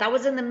were both, I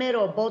was in the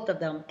middle of both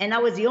of them, and I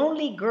was the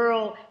only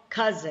girl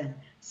cousin.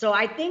 So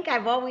I think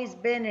I've always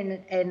been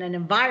in an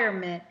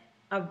environment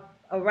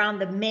around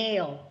the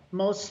male,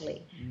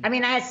 mostly. I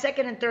mean, I had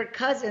second and third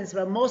cousins,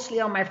 but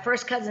mostly all my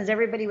first cousins,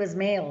 everybody was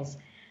males.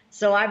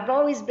 So I've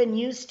always been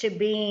used to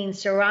being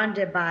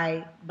surrounded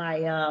by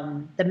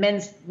the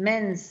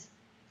men's,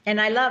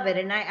 and I love it.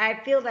 And I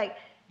feel like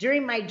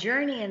during my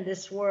journey in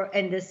this world,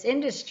 in this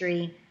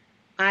industry,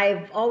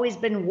 I've always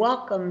been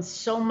welcomed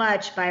so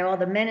much by all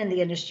the men in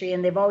the industry,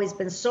 and they've always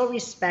been so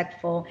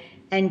respectful,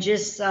 and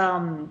just,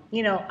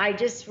 I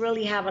just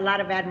really have a lot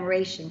of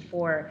admiration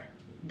for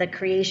the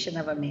creation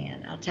of a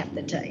man, I'll have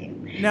to tell you.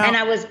 Now, and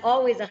I was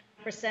always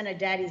 100% a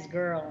daddy's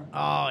girl.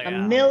 Oh, yeah.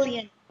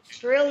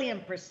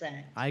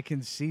 1,000,000,000,000,000%. I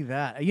can see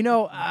that.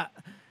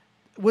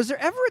 Was there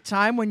ever a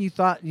time when you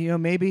thought,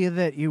 maybe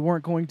that you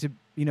weren't going to,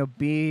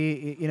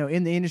 be,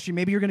 in the industry,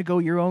 maybe you're going to go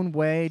your own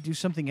way, do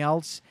something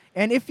else?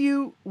 And if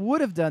you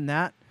would have done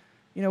that,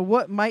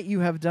 what might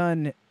you have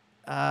done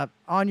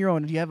on your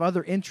own? Do you have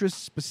other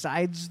interests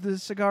besides the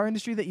cigar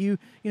industry that you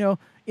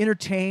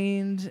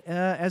entertained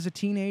as a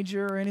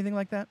teenager or anything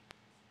like that?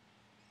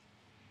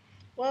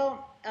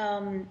 Well,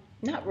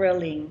 not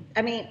really.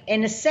 I mean,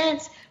 in a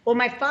sense, well,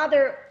 my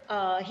father,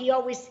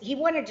 he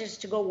wanted us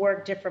to go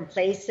work different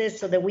places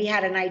so that we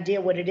had an idea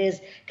what it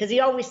is. Because he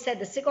always said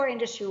the cigar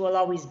industry will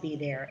always be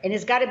there. And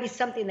it's got to be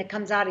something that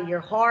comes out of your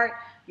heart,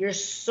 your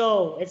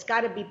soul. It's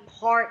got to be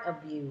part of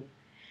you.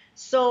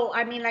 So,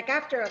 I mean, like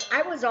after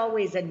I was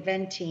always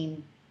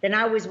inventing, then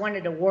I always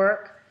wanted to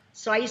work.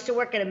 So I used to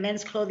work at a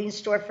men's clothing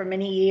store for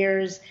many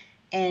years.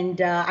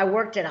 And I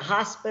worked at a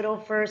hospital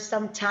for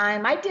some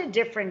time. I did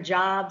different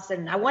jobs,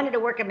 and I wanted to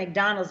work at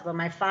McDonald's, but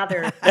my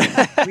father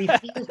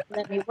refused to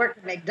let me work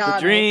at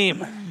McDonald's. The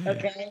dream.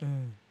 Okay.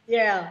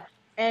 Yeah.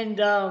 And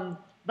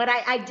but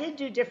I did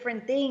do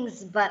different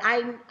things, but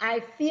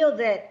I feel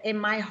that in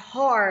my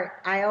heart,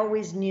 I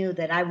always knew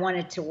that I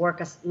wanted to work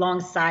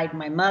alongside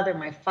my mother,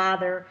 my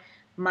father,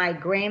 my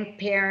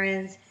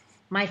grandparents,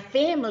 my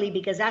family,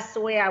 because that's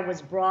the way I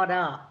was brought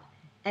up.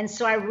 And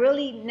so I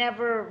really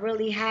never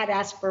really had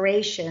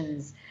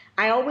aspirations.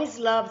 I always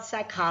loved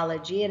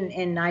psychology,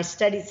 and I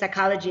studied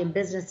psychology and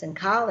business in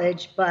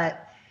college,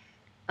 but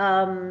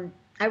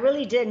I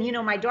really didn't. You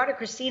know, my daughter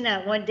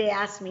Christina one day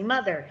asked me,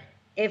 Mother,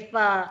 if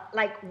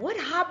like, what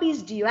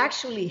hobbies do you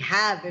actually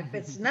have if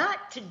it's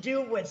not to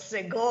do with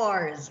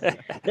cigars,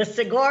 the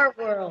cigar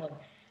world?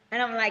 And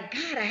I'm like,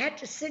 God, I had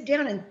to sit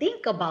down and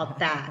think about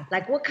that.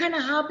 Like, what kind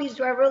of hobbies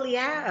do I really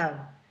have?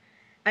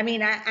 I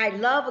mean, I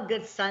love a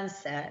good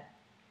sunset.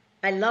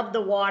 I love the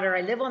water.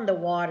 I live on the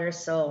water,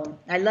 so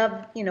I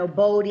love, you know,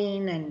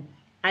 boating, and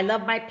I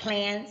love my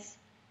plants,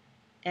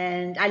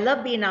 and I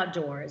love being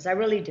outdoors. I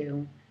really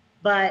do.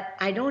 But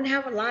I don't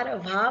have a lot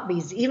of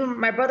hobbies. Even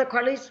my brother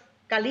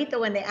Carlito,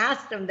 when they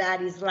asked him that,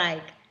 he's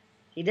like,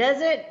 he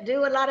doesn't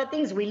do a lot of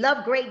things. We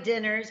love great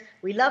dinners.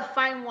 We love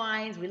fine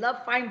wines. We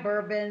love fine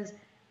bourbons.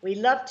 We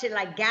love to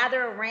like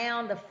gather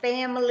around the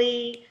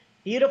family,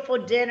 beautiful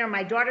dinner.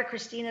 My daughter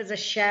Christina's a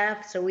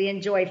chef, so we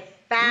enjoy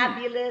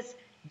fabulous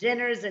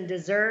dinners and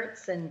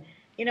desserts, and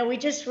you know, we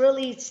just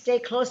really stay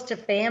close to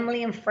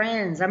family and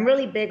friends. I'm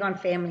really big on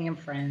family and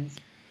friends,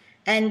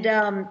 and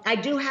I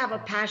do have a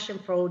passion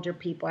for older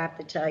people. I have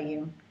to tell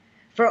you,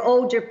 for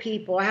older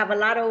people, I have a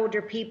lot of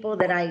older people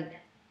that I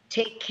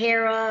take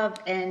care of,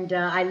 and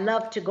I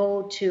love to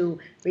go to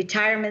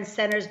retirement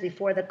centers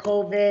before the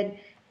COVID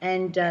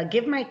and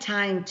give my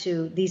time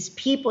to these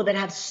people that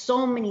have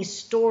so many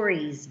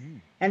stories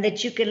and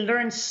that you can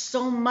learn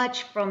so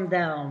much from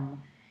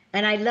them.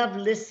 And I love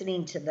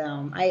listening to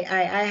them. I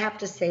have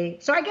to say,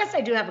 so I guess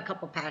I do have a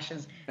couple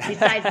passions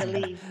besides the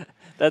leaf.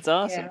 That's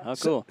awesome. Yeah. How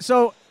cool.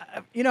 So,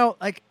 you know,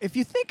 like if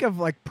you think of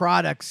like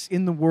products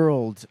in the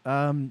world,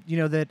 you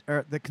know, that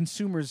are the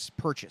consumers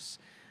purchase,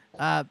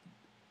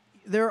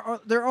 there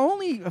are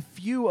only a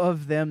few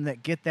of them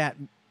that get that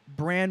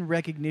brand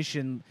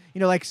recognition.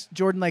 You know, like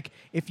Jordan, like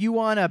if you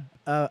want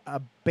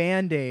a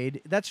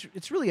Band-Aid,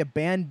 it's really a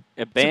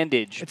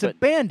bandage. It's a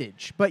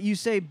bandage, but you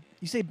say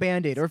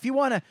Band-Aid, or if you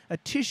want a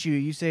tissue,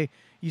 you say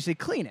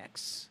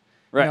Kleenex.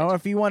 Right. You know,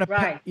 if you want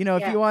Right. you know,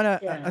 if Yeah. you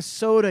want Yeah. a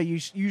soda, you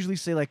usually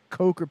say like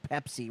Coke or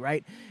Pepsi,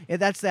 right? And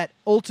that's that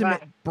ultimate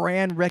Right.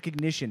 brand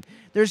recognition.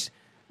 That's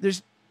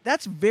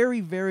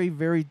very, very,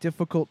 very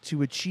difficult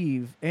to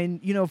achieve. And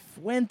you know,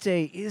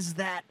 Fuente is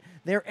that.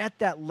 They're at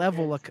that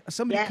level. Yes.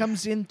 Somebody Yes.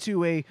 comes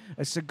into a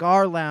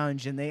cigar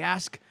lounge and they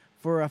ask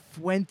for a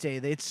Fuente.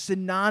 It's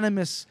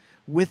synonymous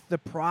with the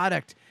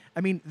product.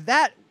 I mean,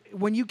 that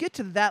when you get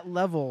to that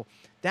level,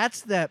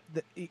 that's the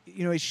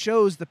you know, it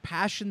shows the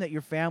passion that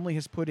your family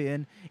has put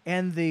in,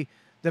 and the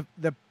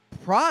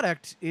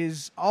product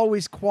is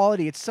always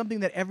quality. It's something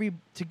that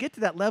to get to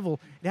that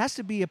level, it has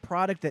to be a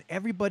product that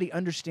everybody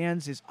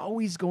understands is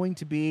always going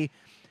to be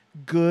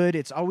good.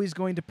 It's always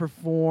going to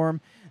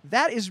perform.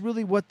 That is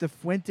really what the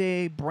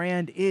Fuente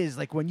brand is.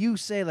 Like when you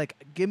say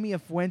like, give me a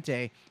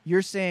Fuente,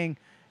 you're saying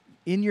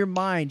in your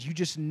mind, you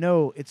just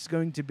know it's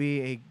going to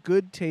be a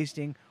good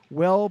tasting,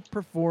 well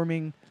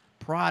performing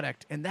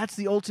product. And that's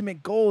the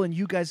ultimate goal. And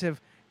you guys have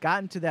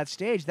gotten to that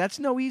stage. That's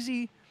no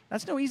easy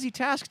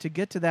task to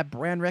get to that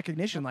brand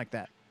recognition like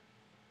that.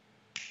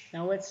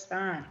 No, it's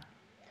not.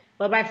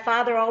 But my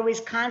father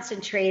always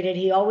concentrated.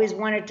 He always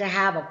wanted to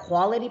have a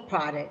quality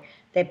product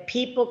that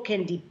people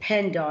can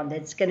depend on,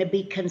 that's going to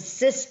be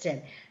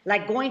consistent.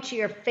 Like going to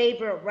your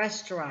favorite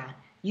restaurant,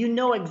 you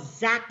know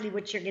exactly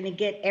what you're going to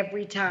get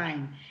every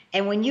time.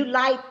 And when you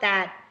light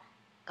that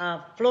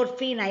Flor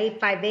Fina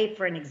 858,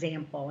 for an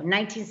example, in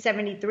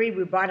 1973,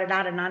 we brought it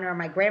out in honor of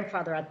my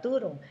grandfather,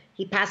 Arturo.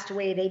 He passed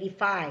away at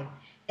 85.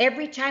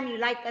 Every time you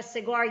light that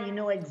cigar, you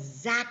know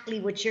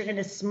exactly what you're going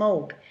to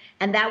smoke.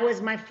 And that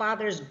was my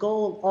father's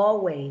goal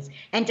always.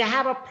 And to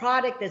have a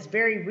product that's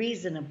very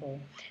reasonable.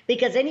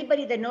 Because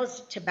anybody that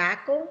knows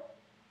tobacco,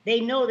 they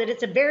know that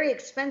it's a very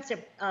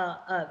expensive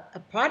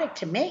a product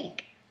to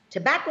make.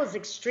 Tobacco is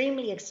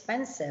extremely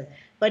expensive.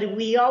 But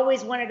we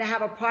always wanted to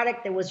have a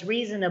product that was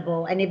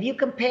reasonable. And if you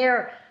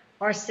compare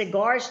our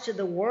cigars to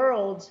the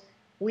world's,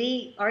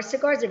 our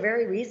cigars are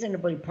very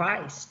reasonably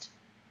priced.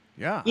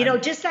 Yeah. You know,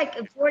 just like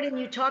Jordan,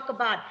 you talk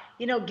about,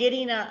 you know,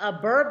 getting a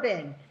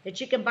bourbon that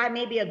you can buy,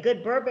 maybe a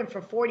good bourbon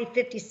for $40,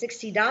 $50,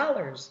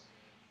 $60.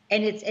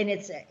 And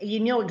it's you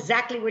know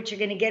exactly what you're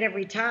going to get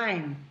every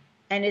time.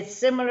 And it's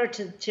similar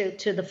to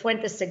the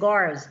Fuente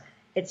cigars.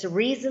 It's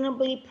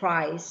reasonably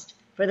priced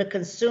for the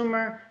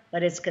consumer,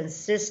 but it's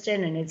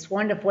consistent and it's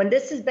wonderful. And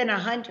this has been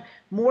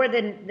more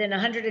than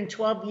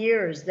 112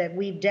 years that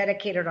we've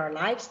dedicated our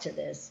lives to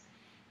this.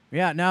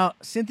 Yeah. Now,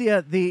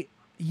 Cynthia,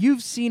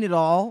 you've seen it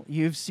all.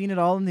 You've seen it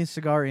all in the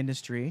cigar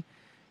industry.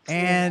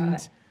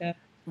 And Yeah.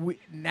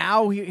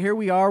 here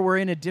we are. We're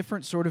in a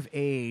different sort of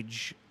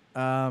age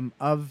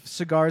of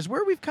cigars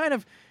where we've kind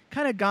of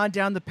gone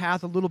down the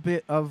path a little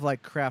bit of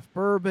like craft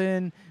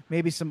bourbon,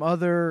 maybe some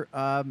other.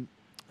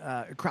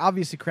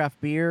 Obviously,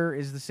 craft beer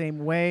is the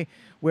same way,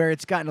 where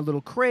it's gotten a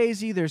little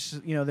crazy. There's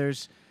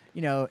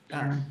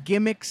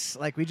gimmicks.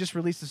 Like we just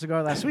released a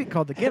cigar last week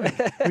called the Gimmick,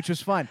 which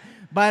was fun.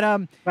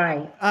 But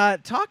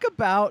Right. talk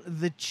about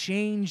the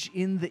change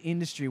in the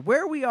industry,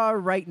 where we are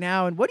right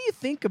now, and what do you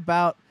think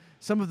about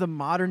some of the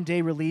modern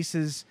day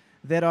releases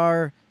that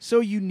are so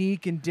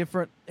unique and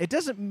different? It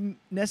doesn't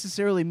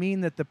necessarily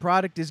mean that the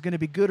product is going to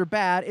be good or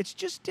bad. It's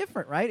just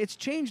different, right? It's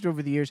changed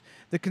over the years.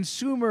 The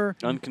consumer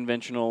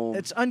Unconventional.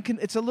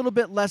 it's a little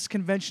bit less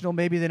conventional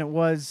maybe than it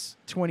was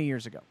 20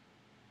 years ago.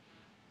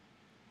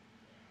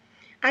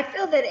 I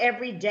feel that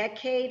every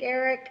decade,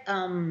 Eric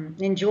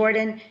and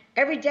Jordan,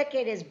 every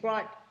decade has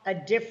brought a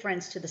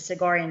difference to the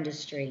cigar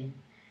industry.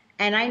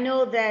 And I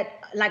know that,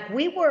 like,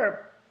 we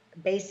were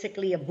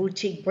basically a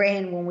boutique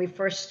brand when we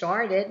first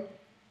started.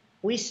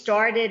 We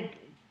started,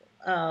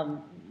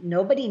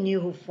 nobody knew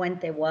who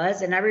Fuente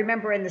was. And I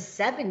remember in the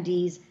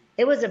 70s,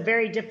 it was a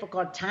very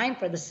difficult time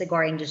for the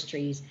cigar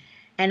industries.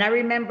 And I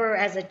remember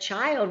as a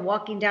child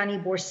walking down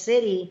Ybor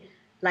City,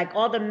 like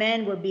all the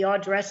men would be all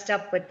dressed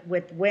up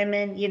with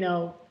women,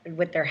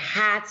 with their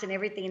hats and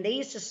everything. And they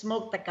used to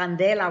smoke the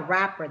Candela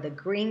wrapper, the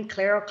green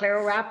Claro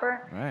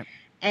wrapper. Right.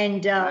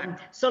 And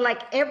so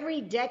like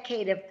every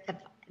decade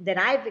that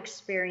I've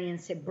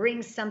experienced, it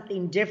brings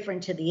something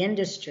different to the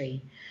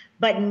industry.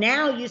 But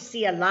now you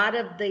see a lot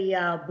of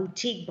the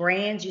boutique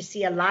brands, you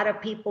see a lot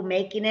of people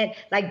making it.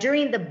 Like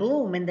during the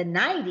boom in the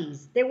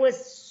 90s, there was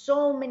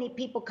so many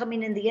people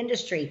coming in the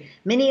industry,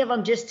 many of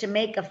them just to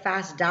make a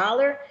fast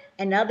dollar,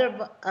 and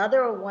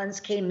other ones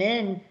came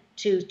in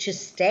to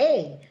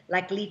stay,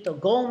 like Lito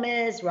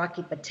Gomez,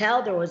 Rocky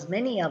Patel. There was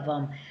many of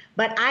them.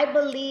 But I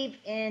believe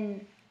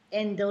in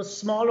those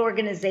small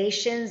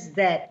organizations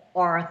that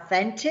are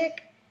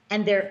authentic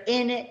and they're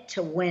in it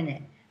to win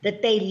it,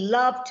 that they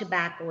love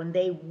tobacco and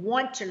they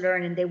want to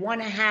learn and they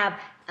want to have,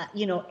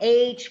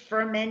 aged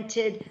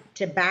fermented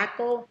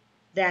tobacco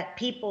that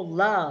people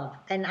love.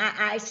 And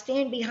I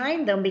stand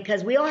behind them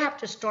because we all have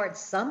to start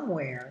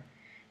somewhere.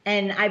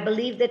 And I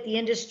believe that the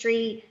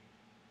industry,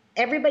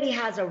 everybody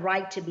has a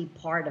right to be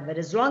part of it.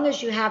 As long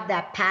as you have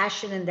that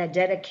passion and that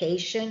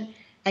dedication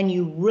and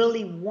you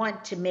really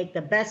want to make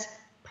the best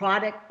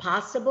product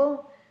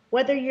possible,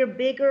 whether you're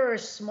bigger or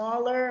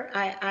smaller,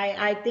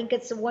 I think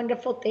it's a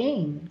wonderful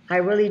thing. I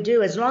really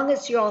do, as long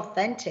as you're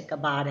authentic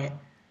about it.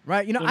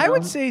 Right. I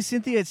would say,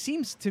 Cynthia, it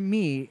seems to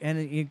me,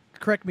 and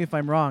correct me if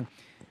I'm wrong,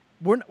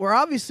 we're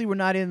obviously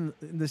not in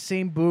the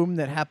same boom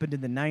that happened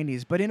in the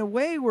 90s, but in a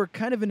way we're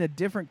kind of in a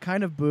different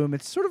kind of boom.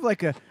 It's sort of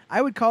like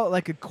I would call it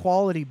like a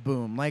quality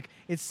boom. Like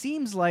it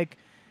seems like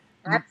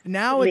Absolutely.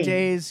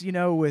 nowadays,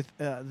 with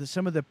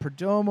some of the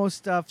Perdomo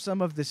stuff,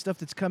 some of the stuff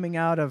that's coming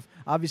out of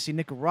obviously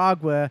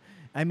Nicaragua,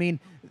 I mean,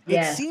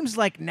 Yes. it seems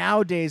like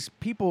nowadays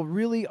people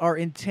really are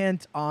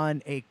intent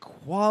on a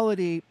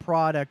quality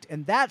product,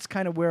 and that's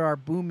kind of where our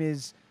boom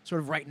is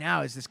sort of right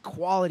now, is this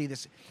quality,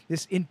 this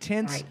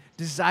intense Right.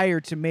 desire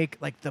to make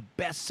like the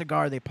best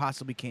cigar they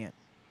possibly can.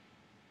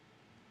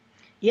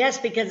 Yes,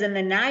 because in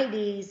the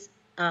 90s,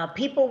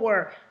 people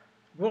were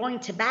growing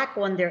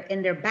tobacco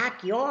in their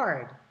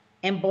backyard,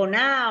 and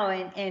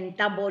Bonao and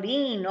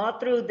Tamborin, all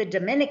through the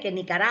Dominican,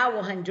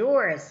 Nicaragua,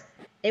 Honduras.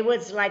 It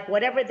was like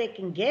whatever they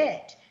can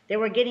get. They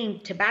were getting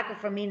tobacco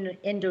from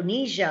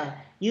Indonesia,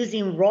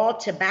 using raw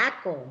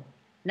tobacco,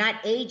 not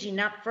aging,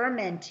 not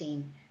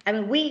fermenting. I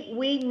mean,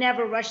 we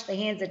never rushed the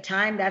hands of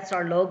time. That's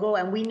our logo,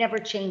 and we never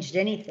changed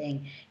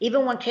anything.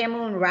 Even when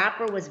Cameroon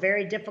wrapper was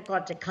very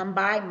difficult to come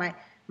by,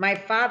 my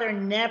father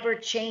never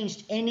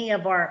changed any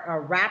of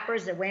our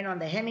wrappers that went on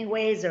the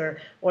Hemingways or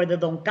the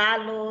Don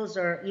Carlos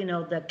or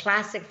the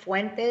classic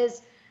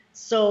Fuentes.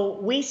 So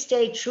we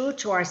stay true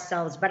to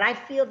ourselves. But I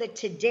feel that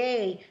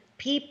today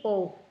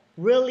people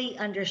really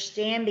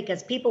understand,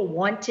 because people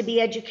want to be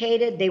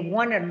educated, they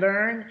want to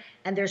learn,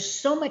 and there's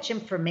so much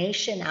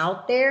information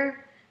out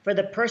there for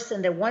the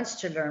person that wants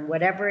to learn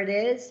whatever it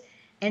is.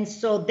 And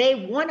so they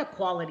want a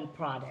quality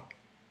product.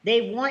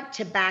 They want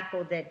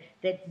tobacco that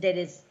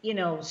is,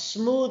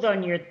 smooth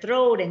on your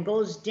throat and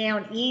goes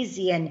down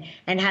easy and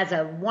has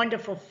a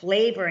wonderful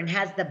flavor and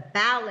has the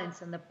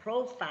balance and the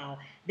profile.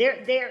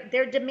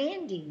 They're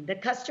demanding. The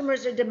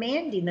customers are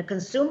demanding, the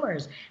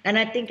consumers. And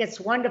I think it's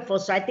wonderful.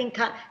 So I think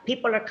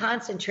people are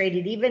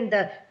concentrated, even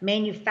the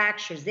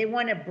manufacturers. They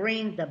want to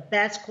bring the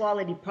best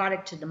quality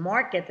product to the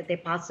market that they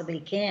possibly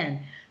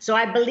can. So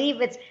I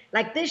believe it's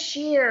like this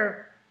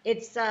year,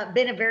 it's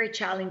been a very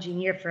challenging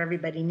year for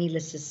everybody,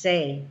 needless to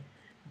say.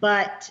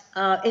 But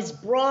it's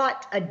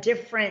brought a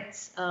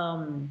different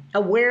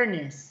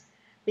awareness,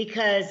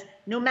 because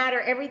no matter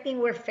everything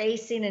we're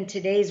facing in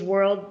today's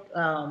world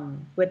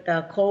with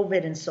the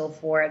COVID and so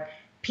forth,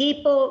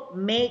 people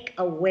make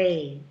a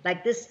way.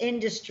 Like this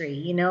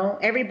industry,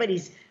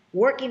 everybody's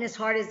working as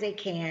hard as they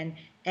can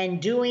and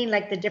doing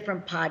like the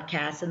different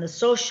podcasts and the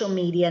social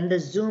media and the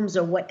Zooms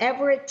or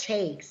whatever it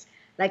takes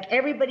Like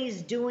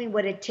everybody's doing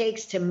what it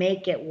takes to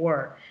make it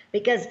work.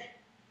 Because,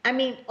 I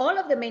mean, all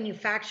of the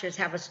manufacturers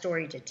have a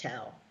story to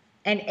tell.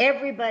 And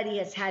everybody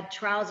has had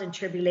trials and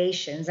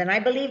tribulations. And I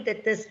believe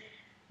that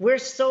we're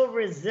so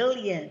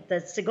resilient. The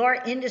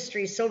cigar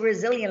industry is so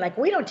resilient. Like,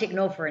 we don't take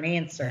no for an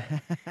answer.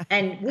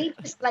 And we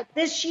just, like,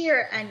 this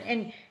year,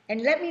 and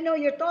let me know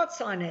your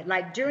thoughts on it.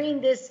 Like, during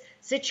this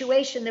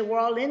situation that we're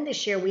all in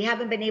this year, we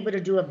haven't been able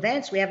to do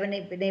events. We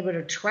haven't been able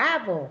to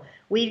travel.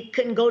 We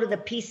couldn't go to the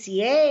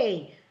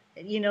PCA,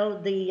 the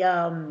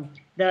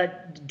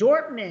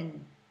Dortmund,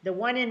 the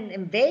one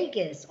in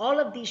Vegas. All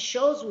of these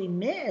shows we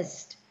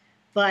missed.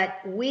 But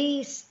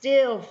we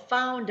still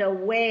found a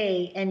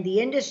way in the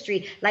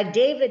industry. Like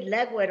David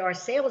Legwood, our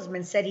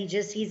salesman, said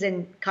he's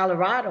in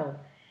Colorado.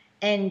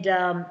 And,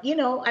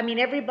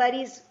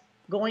 everybody's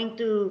going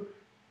through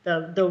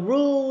the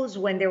rules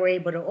when they were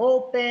able to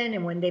open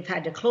and when they've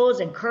had to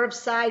close and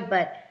curbside.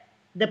 But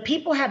the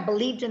people have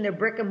believed in their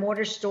brick and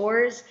mortar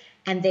stores,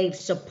 and they've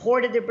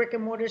supported their brick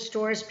and mortar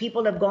stores.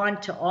 People have gone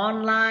to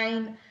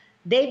online.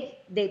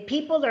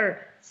 People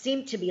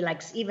seem to be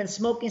like even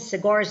smoking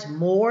cigars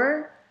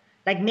more.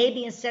 Like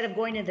maybe instead of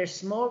going to their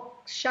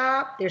smoke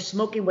shop, they're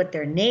smoking with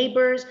their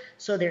neighbors.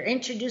 So they're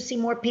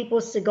introducing more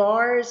people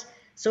cigars.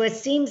 So it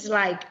seems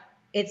like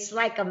it's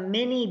like a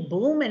mini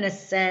boom in a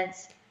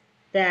sense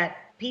that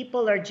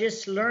people are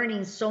just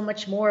learning so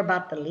much more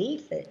about the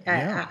leaf.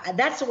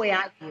 That's the way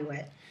I view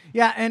it.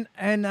 Yeah,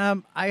 and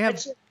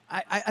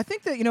I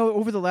think that,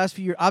 over the last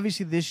few years,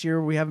 obviously this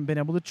year we haven't been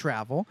able to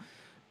travel,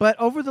 but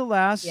over the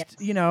last,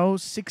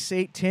 6,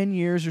 8, 10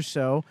 years or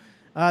so,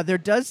 there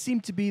does seem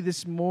to be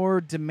this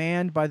more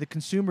demand by the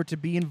consumer to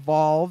be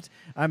involved.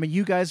 I mean,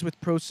 you guys with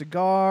Pro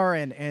Cigar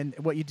and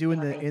what you do in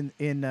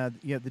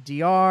the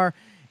DR,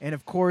 and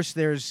of course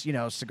there's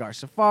Cigar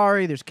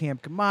Safari, there's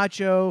Camp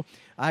Camacho.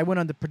 I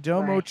went on the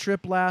Perdomo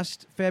trip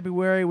last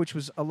February, which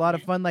was a lot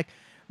of fun. Like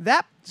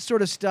that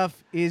sort of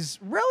stuff is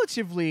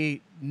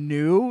relatively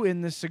new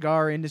in the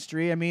cigar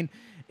industry. I mean,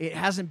 it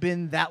hasn't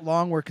been that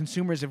long where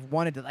consumers have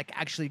wanted to like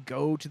actually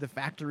go to the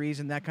factories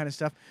and that kind of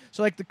stuff.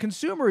 So like the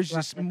consumer is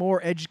just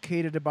more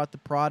educated about the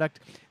product.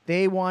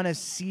 They want to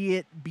see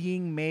it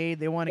being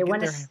made. They want to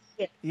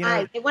get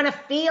their, they want to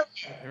feel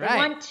it. They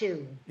want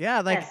to.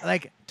 Yeah,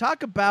 like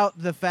talk about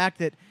the fact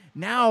that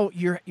now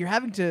you're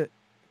having to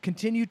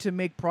continue to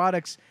make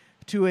products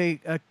to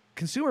a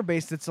consumer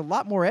base that's a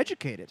lot more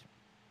educated.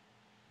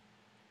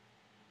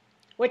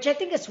 Which I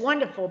think is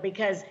wonderful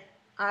because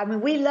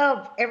we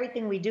love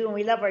everything we do and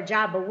we love our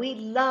job, but we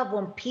love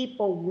when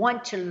people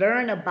want to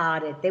learn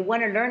about it. They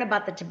want to learn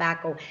about the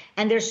tobacco,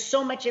 and there's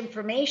so much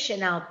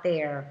information out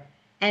there.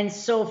 And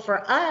so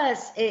for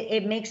us,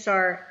 it makes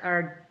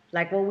our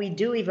like what we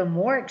do even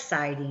more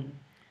exciting.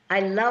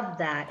 I love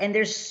that. And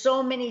there's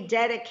so many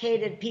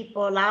dedicated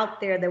people out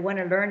there that want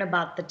to learn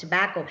about the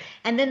tobacco.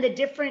 And then the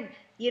different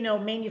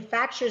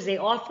manufacturers, they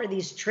offer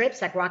these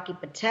trips like Rocky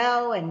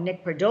Patel and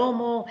Nick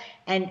Perdomo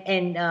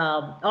and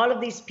all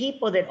of these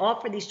people that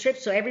offer these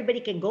trips so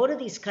everybody can go to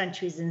these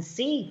countries and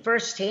see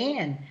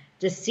firsthand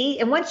to see.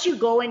 And once you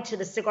go into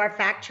the cigar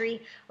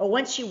factory or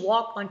once you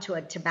walk onto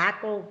a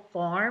tobacco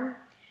farm,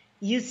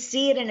 you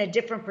see it in a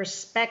different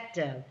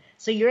perspective.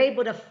 So you're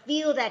able to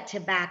feel that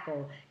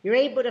tobacco. You're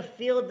able to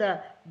feel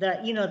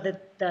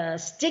the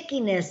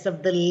stickiness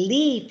of the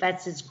leaf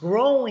as it's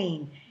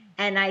growing.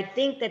 And I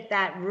think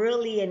that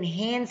really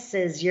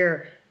enhances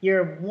your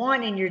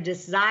want and your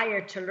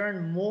desire to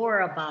learn more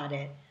about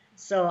it.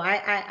 So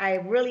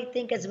I really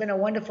think it's been a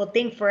wonderful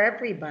thing for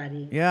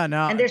everybody. Yeah,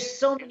 no. And there's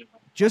so many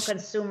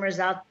consumers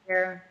out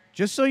there.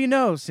 Just so you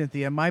know,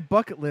 Cynthia, my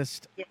bucket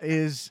list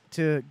is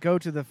to go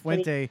to the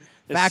Fuente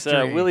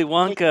factory. This Willy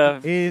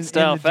Wonka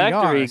style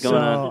factory DR.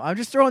 going on. I'm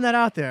just throwing that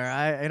out there.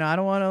 I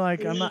don't want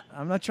to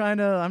I'm not trying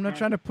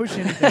to push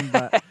anything,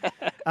 but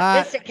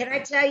listen, can I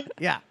tell you?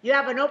 Yeah. You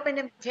have an open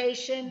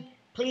invitation.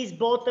 Please,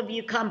 both of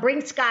you come. Bring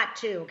Scott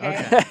too,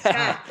 okay?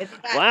 Scott.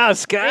 Wow,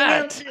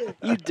 Scott.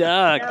 You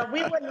dog.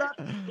 We would love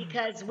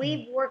because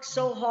we've worked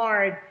so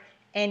hard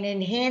in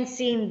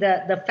enhancing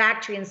the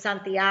factory in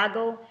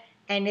Santiago.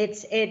 And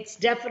it's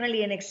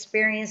definitely an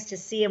experience to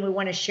see, and we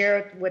want to share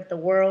it with the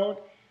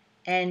world.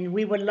 And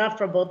we would love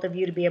for both of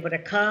you to be able to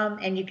come.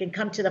 And you can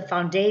come to the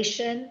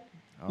foundation.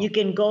 Oh. You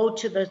can go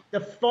to the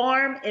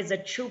farm is a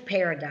true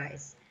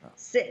paradise.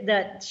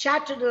 The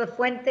Chateau de la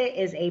Fuente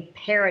is a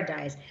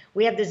paradise.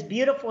 We have this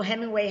beautiful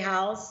Hemingway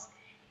house,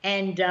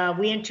 and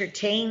we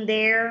entertain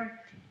there.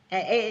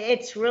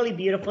 It's really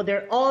beautiful.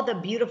 There are all the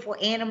beautiful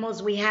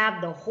animals we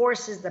have, the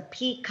horses, the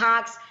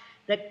peacocks,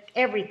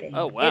 everything.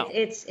 Oh, wow.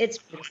 It's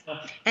beautiful.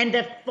 And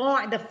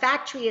the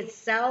factory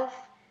itself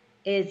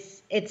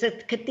it's a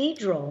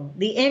cathedral.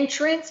 The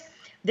entrance,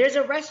 there's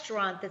a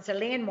restaurant that's a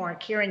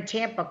landmark here in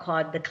Tampa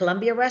called the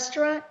Columbia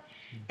Restaurant.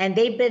 And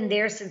they've been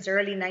there since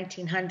early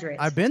 1900s.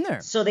 I've been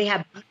there. So they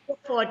have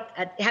beautiful,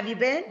 have you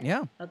been?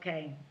 Yeah.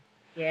 Okay.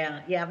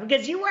 Yeah.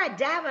 Because you were at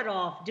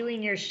Davidoff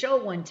doing your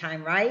show one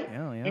time, right?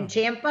 Yeah. In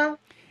Tampa?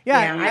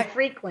 Yeah, I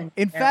frequent.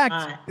 In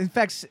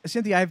fact,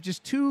 Cynthia, I have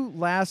just two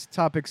last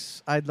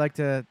topics I'd like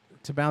to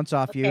to bounce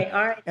off you. Okay,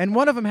 all right. And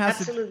one of them has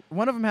Absolutely.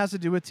 to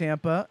do with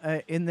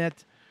Tampa, in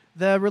that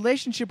the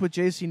relationship with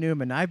J.C.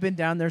 Newman. I've been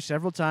down there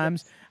several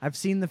times. I've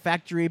seen the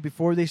factory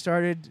before they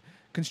started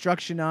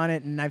construction on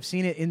it, and I've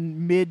seen it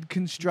in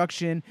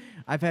mid-construction.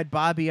 I've had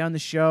Bobby on the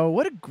show.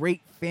 What a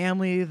great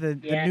family the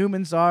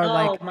Newmans are.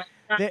 Oh, my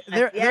God.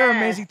 They're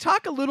amazing.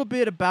 Talk a little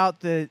bit about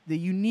the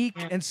unique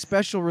and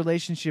special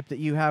relationship that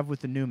you have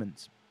with the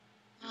Newmans.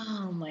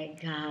 Oh my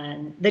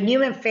God. The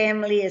Newman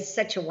family is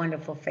such a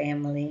wonderful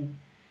family.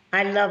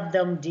 I love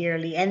them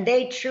dearly, and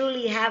they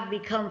truly have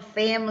become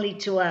family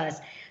to us.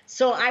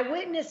 So I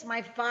witnessed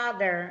my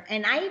father,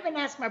 and I even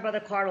asked my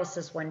brother Carlos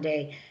this one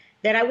day,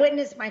 that I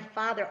witnessed my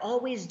father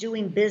always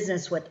doing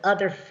business with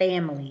other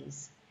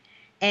families.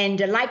 And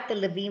like the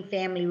Levine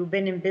family, we've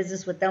been in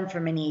business with them for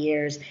many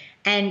years.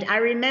 And I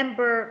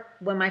remember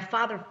when my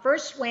father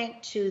first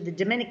went to the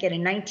Dominican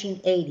in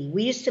 1980,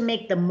 we used to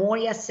make the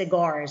Moya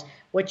cigars,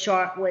 which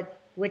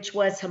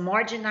was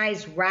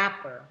homogenized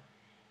wrapper,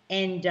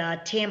 and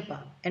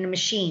Tampa, and the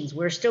machines.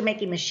 We were still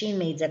making machine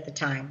mades at the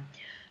time.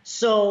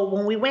 So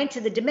when we went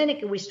to the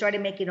Dominican, we started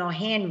making all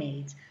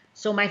handmades.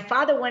 So my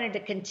father wanted to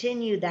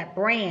continue that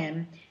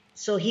brand.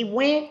 So he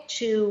went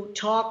to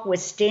talk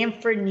with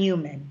Stanford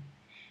Newman.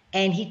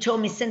 And he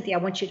told me, Cynthia,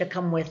 I want you to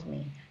come with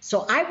me.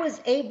 So I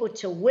was able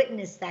to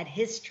witness that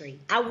history.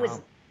 I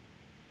was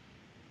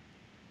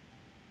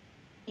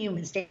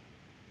Newman,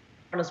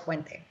 Carlos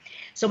Puente.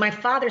 So my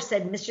father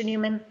said, Mr.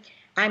 Newman,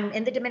 I'm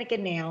in the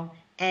Dominican now,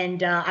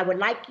 and I would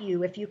like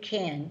you, if you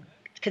can,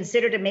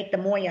 consider to make the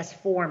Moyas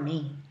for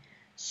me.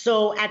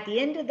 So at the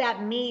end of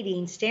that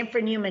meeting,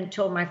 Stanford Newman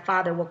told my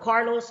father, well,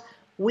 Carlos,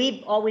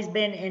 we've always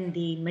been in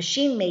the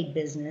machine-made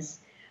business,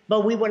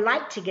 but we would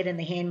like to get in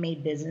the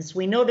handmade business.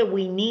 We know that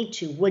we need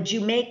to. Would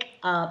you make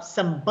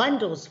some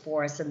bundles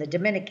for us in the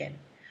Dominican?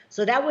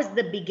 So that was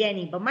the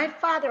beginning. But my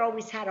father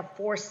always had a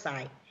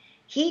foresight.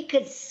 He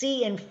could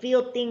see and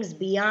feel things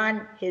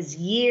beyond his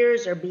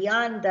years or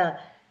beyond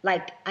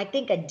I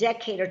think a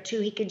decade or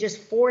two. He could just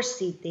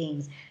foresee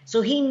things.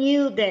 So he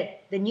knew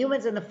that the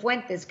Newmans and the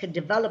Fuentes could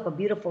develop a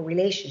beautiful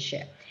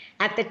relationship.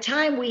 At the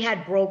time, we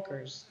had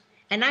brokers,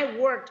 and I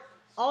worked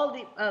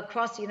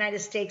across the United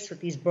States with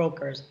these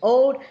brokers.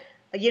 Old,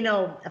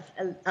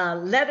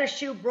 leather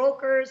shoe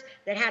brokers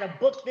that had a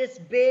book this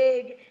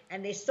big,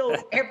 and they sold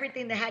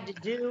everything they had to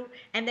do.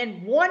 And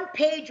then one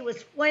page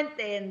was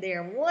Fuente in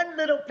there, one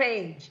little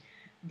page.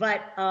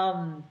 But,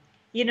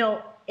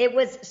 it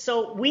was,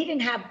 so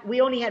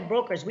we only had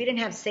brokers. We didn't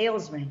have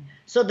salesmen.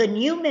 So the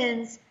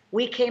Newmans,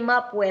 we came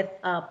up with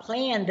a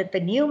plan that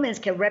the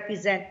Newmans can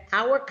represent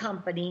our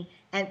company,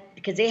 and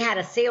because they had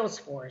a sales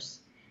force.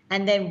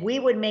 And then we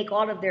would make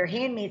all of their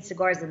handmade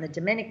cigars in the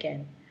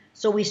Dominican.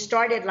 So we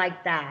started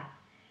like that.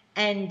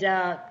 And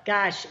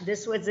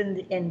this was in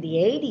the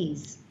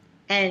 80s.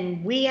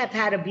 And we have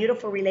had a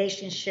beautiful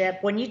relationship.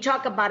 When you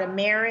talk about a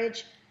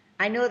marriage,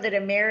 I know that a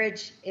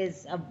marriage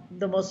is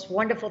the most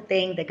wonderful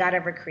thing that God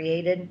ever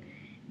created.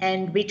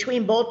 And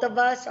between both of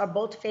us, or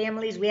both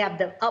families, we have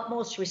the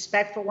utmost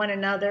respect for one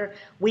another.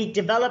 We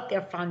developed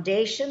their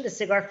foundation, the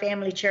Cigar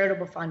Family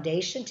Charitable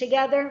Foundation,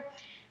 together.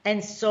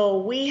 And so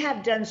we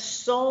have done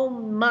so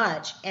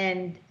much,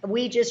 and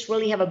we just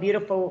really have a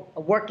beautiful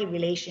working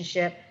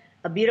relationship,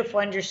 a beautiful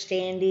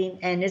understanding,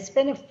 and it's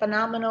been a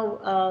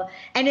phenomenal,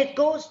 and it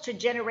goes to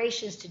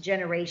generations to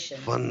generation.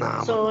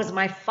 Phenomenal. So it was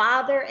my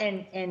father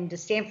and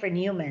Stanford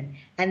Newman,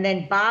 and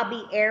then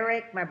Bobby,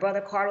 Eric, my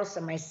brother Carlos,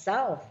 and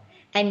myself.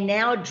 And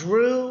now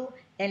Drew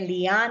and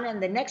Liana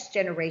and the next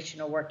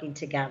generation are working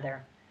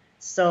together.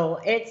 So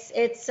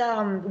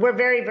we're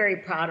very, very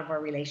proud of our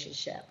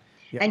relationship.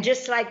 Yeah. And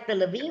just like the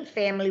Levine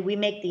family, we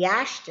make the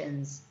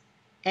Ashtons,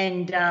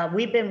 and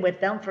we've been with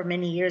them for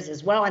many years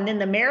as well. And then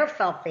the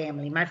Marifel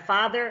family. My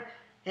father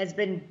has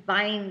been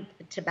buying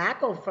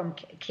tobacco from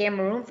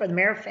Cameroon for the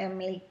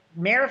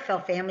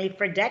Marifel family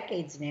for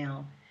decades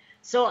now.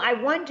 So I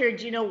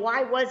wondered,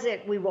 why was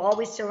it we were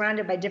always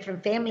surrounded by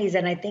different families?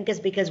 And I think it's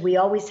because we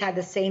always had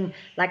the same,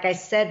 like I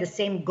said, the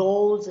same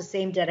goals, the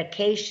same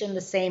dedication,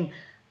 the same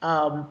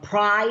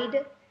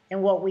pride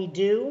in what we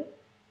do.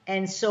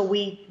 And so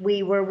we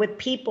were with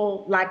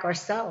people like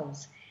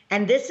ourselves.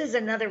 And this is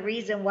another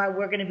reason why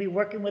we're going to be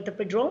working with the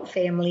Padron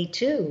family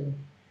too.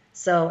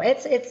 So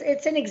it's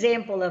an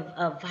example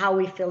of how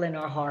we feel in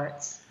our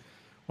hearts.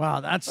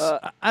 Wow,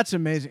 that's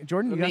amazing.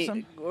 Jordan, you got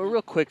something? A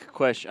real quick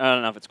question. I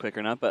don't know if it's quick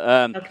or not,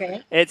 but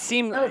okay. It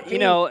seemed,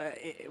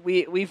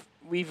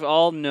 we've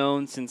all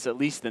known since at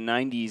least the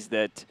 90s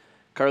that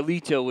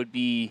Carlito would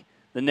be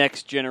the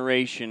next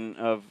generation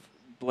of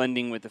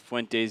blending with the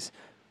Fuentes.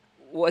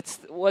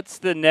 What's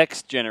the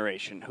next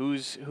generation?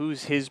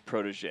 Who's his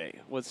protege?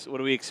 What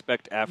do we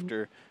expect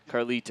after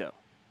Carlito?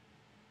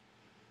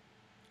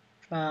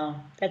 Wow,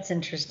 that's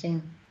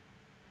interesting.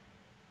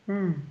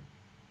 I'm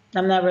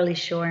not really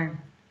sure.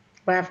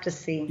 We'll have to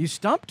see. You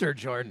stumped her,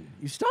 Jordan.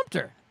 You stumped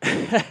her.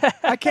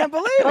 I can't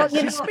believe it.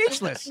 She's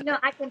speechless.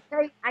 I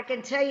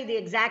can tell you the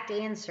exact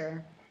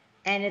answer,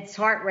 and it's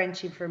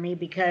heart-wrenching for me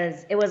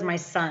because it was my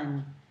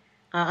son.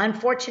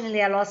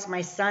 Unfortunately, I lost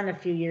my son a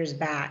few years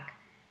back.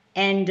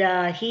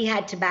 and he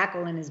had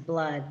tobacco in his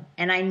blood.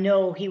 And I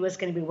know he was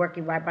going to be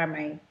working right by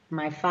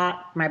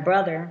my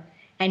brother,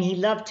 and he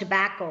loved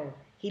tobacco.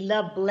 He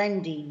loved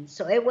blending,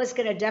 so it was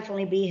going to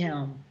definitely be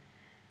him.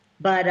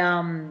 But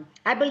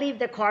I believe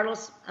that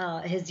Carlos,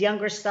 his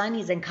younger son,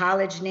 he's in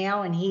college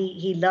now, and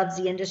he loves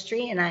the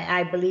industry, and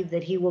I believe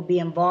that he will be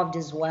involved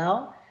as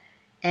well.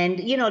 And,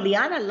 you know,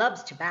 Liana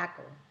loves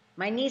tobacco.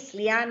 My niece,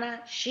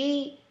 Liana,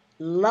 she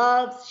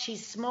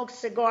smokes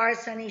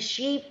cigars, honey.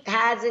 She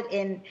has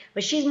it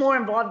but she's more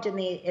involved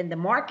in the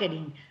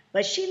marketing.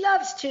 But she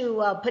loves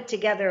to put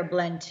together a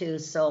blend too.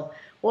 So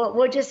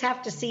we'll just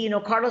have to see. You know,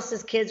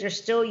 Carlos's kids are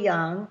still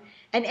young,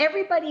 and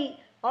everybody,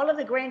 all of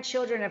the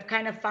grandchildren have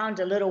kind of found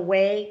a little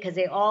way because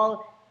they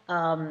all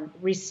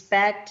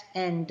respect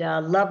and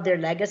love their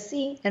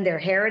legacy and their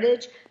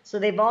heritage. So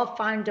they've all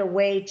found a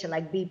way to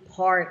like be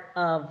part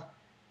of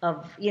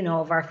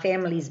our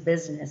family's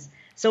business.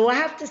 So we'll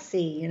have to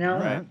see, you know.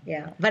 Right.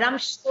 Yeah. But I'm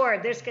sure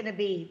there's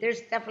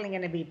definitely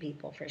going to be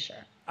people for sure.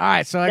 All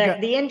right, so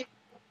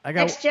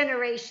Next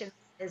generation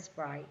is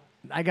bright.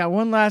 I got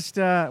one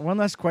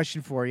last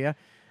question for you.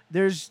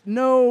 There's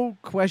no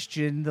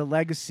question the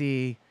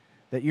legacy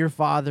that your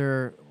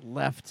father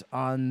left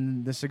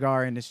on the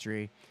cigar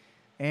industry.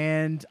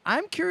 And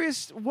I'm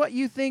curious what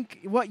you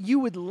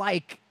would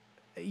like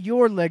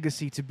your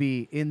legacy to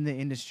be in the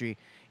industry.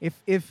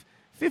 If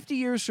 50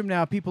 years from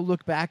now people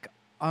look back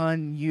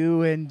on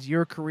you and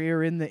your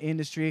career in the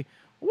industry,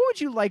 what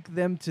would you like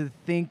them to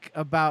think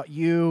about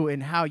you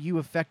and how you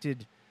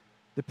affected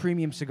the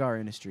premium cigar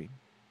industry?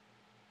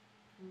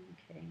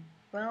 Okay.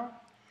 Well,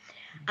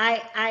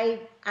 I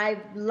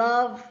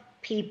love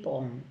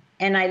people,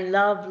 and I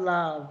love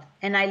love,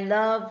 and I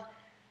love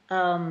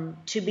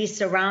to be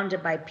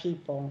surrounded by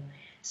people.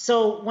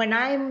 So when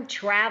I'm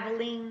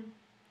traveling,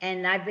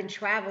 and I've been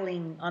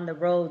traveling on the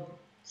road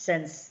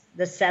since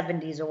the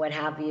 70s or what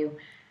have you,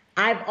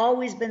 I've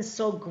always been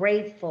so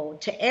grateful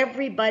to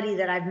everybody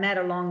that I've met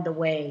along the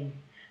way.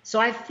 So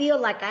I feel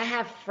like I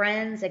have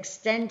friends,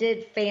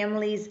 extended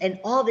families in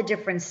all the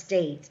different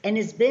states, and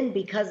it's been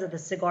because of the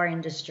cigar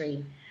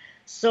industry.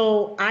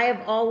 So I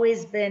have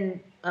always been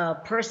a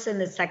person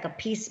that's like a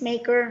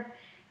peacemaker,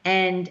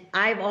 and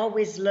I've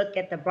always looked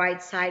at the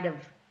bright side of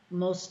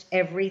most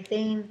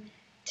everything.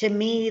 To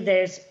me,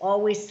 there's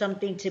always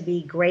something to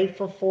be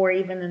grateful for,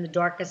 even in the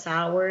darkest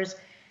hours.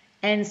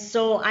 And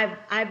so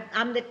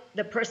I'm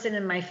the person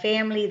in my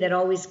family that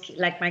always,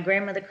 like my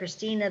grandmother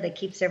Christina, that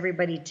keeps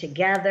everybody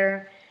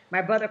together.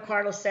 My brother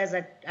Carlos says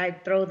I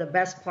throw the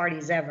best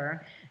parties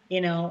ever.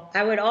 You know,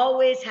 I would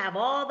always have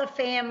all the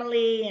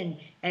family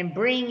and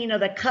bring, you know,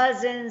 the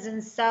cousins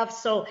and stuff.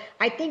 So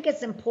I think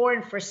it's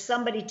important for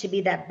somebody to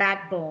be that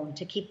backbone,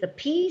 to keep the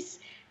peace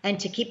and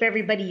to keep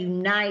everybody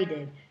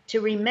united,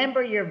 to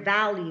remember your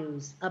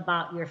values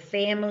about your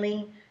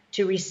family,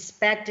 to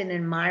respect and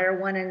admire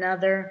one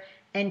another,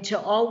 and to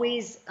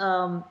always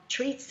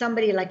treat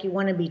somebody like you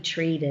want to be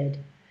treated.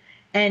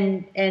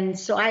 And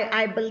so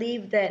I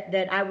believe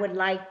that I would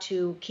like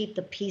to keep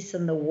the peace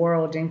in the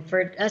world, and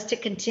for us to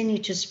continue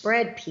to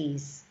spread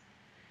peace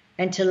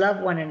and to love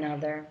one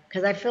another,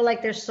 because I feel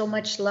like there's so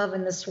much love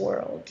in this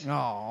world.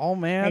 Oh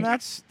man,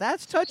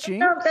 that's touching.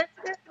 No, that's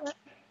good.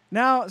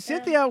 Now,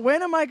 Cynthia,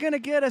 when am I gonna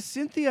get a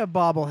Cynthia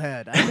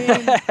bobblehead? I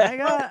mean, I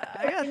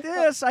got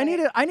this. I need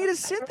a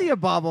Cynthia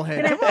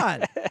bobblehead. Come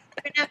on.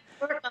 We're gonna have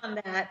to work on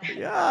that.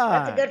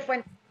 Yeah. That's a good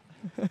one.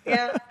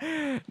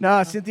 Yeah.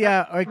 No,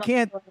 Cynthia,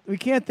 we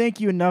can't thank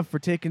you enough for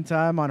taking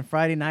time on a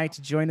Friday night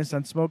to join us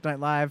on Smoke Night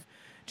Live.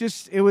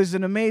 It was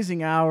an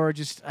amazing hour.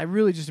 I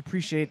really just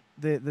appreciate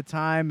the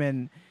time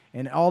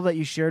and all that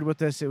you shared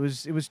with us. It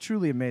was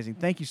truly amazing.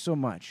 Thank you so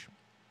much.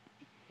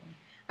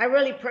 I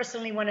really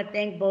personally want to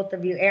thank both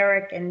of you,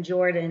 Eric and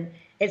Jordan.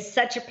 It's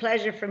such a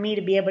pleasure for me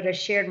to be able to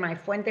share my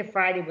Fuente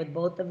Friday with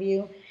both of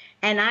you.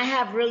 And I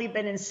have really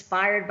been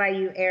inspired by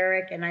you,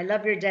 Eric, and I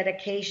love your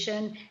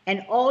dedication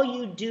and all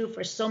you do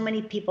for so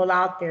many people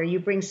out there. You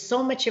bring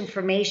so much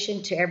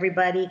information to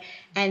everybody,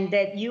 and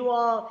that you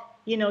all,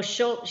 you know,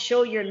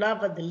 show your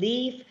love of the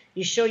leaf.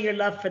 You show your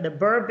love for the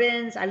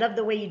bourbons. I love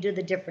the way you do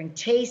the different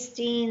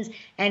tastings,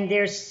 and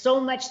there's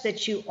so much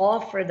that you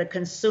offer the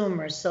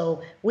consumer.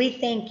 So we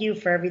thank you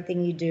for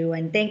everything you do,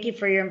 and thank you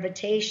for your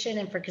invitation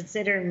and for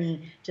considering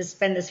me to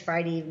spend this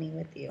Friday evening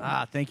with you.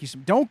 Thank you.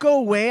 Don't go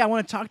away. I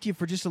want to talk to you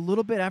for just a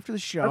little bit after the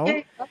show.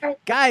 Okay.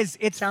 Guys,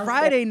 it's Sounds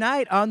Friday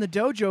night on the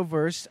Dojo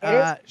Verse. It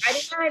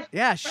is Friday night.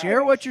 Yeah,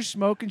 share what you're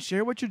smoking,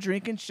 share what you're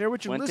drinking, share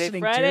what you're Fuente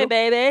listening Friday, to.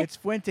 baby. It's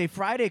Fuente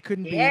Friday. It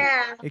couldn't be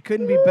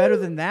Woo. better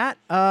than that.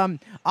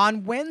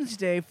 On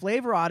Wednesday,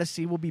 Flavor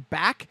Odyssey will be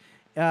back.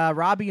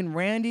 Robbie and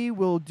Randy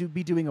will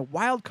be doing a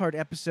wild card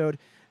episode.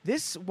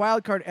 This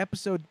wild card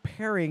episode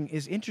pairing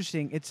is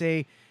interesting. It's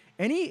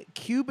any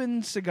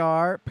Cuban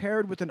cigar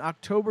paired with an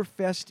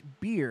Oktoberfest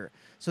beer.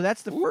 So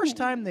that's the first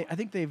time I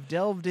think they've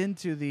delved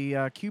into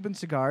the Cuban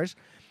cigars.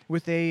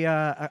 with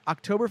a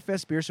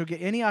Oktoberfest beer. So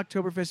get any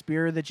Oktoberfest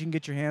beer that you can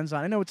get your hands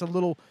on. I know it's a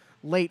little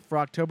late for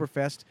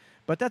Oktoberfest,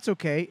 but that's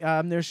okay.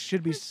 There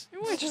should be... It's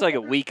just like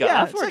a week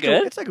Yeah, off. We're like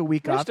good. it's like a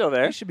week We're off. still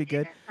there. It should be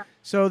good.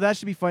 So that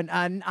should be fun.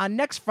 On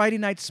next Friday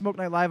night Smoke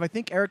Night Live, I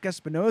think Eric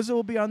Espinoza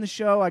will be on the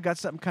show. I got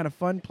something kind of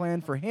fun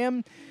planned for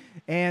him.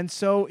 And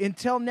so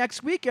until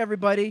next week,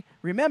 everybody,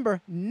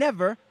 remember,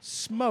 never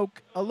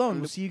smoke alone.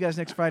 We'll see you guys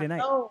next Friday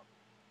night. Oh,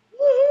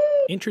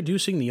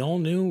 Introducing the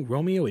all-new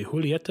Romeo y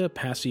Julieta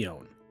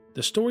Pasión.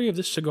 The story of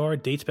this cigar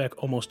dates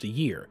back almost a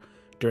year,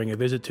 during a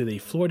visit to the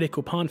Flor de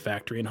Copan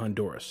factory in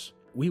Honduras.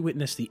 We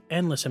witnessed the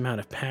endless amount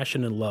of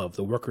passion and love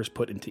the workers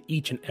put into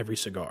each and every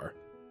cigar.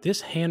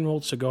 This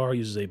hand-rolled cigar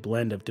uses a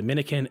blend of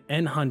Dominican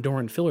and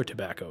Honduran filler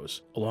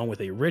tobaccos, along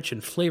with a rich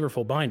and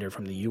flavorful binder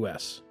from the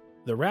US.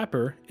 The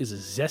wrapper is a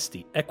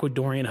zesty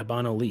Ecuadorian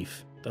Habano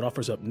leaf that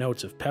offers up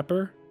notes of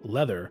pepper,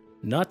 leather,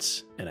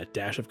 nuts, and a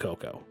dash of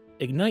cocoa.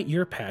 Ignite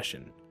your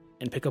passion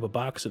and pick up a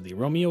box of the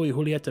Romeo y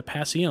Julieta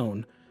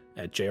Pasión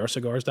at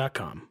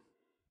jrcigars.com.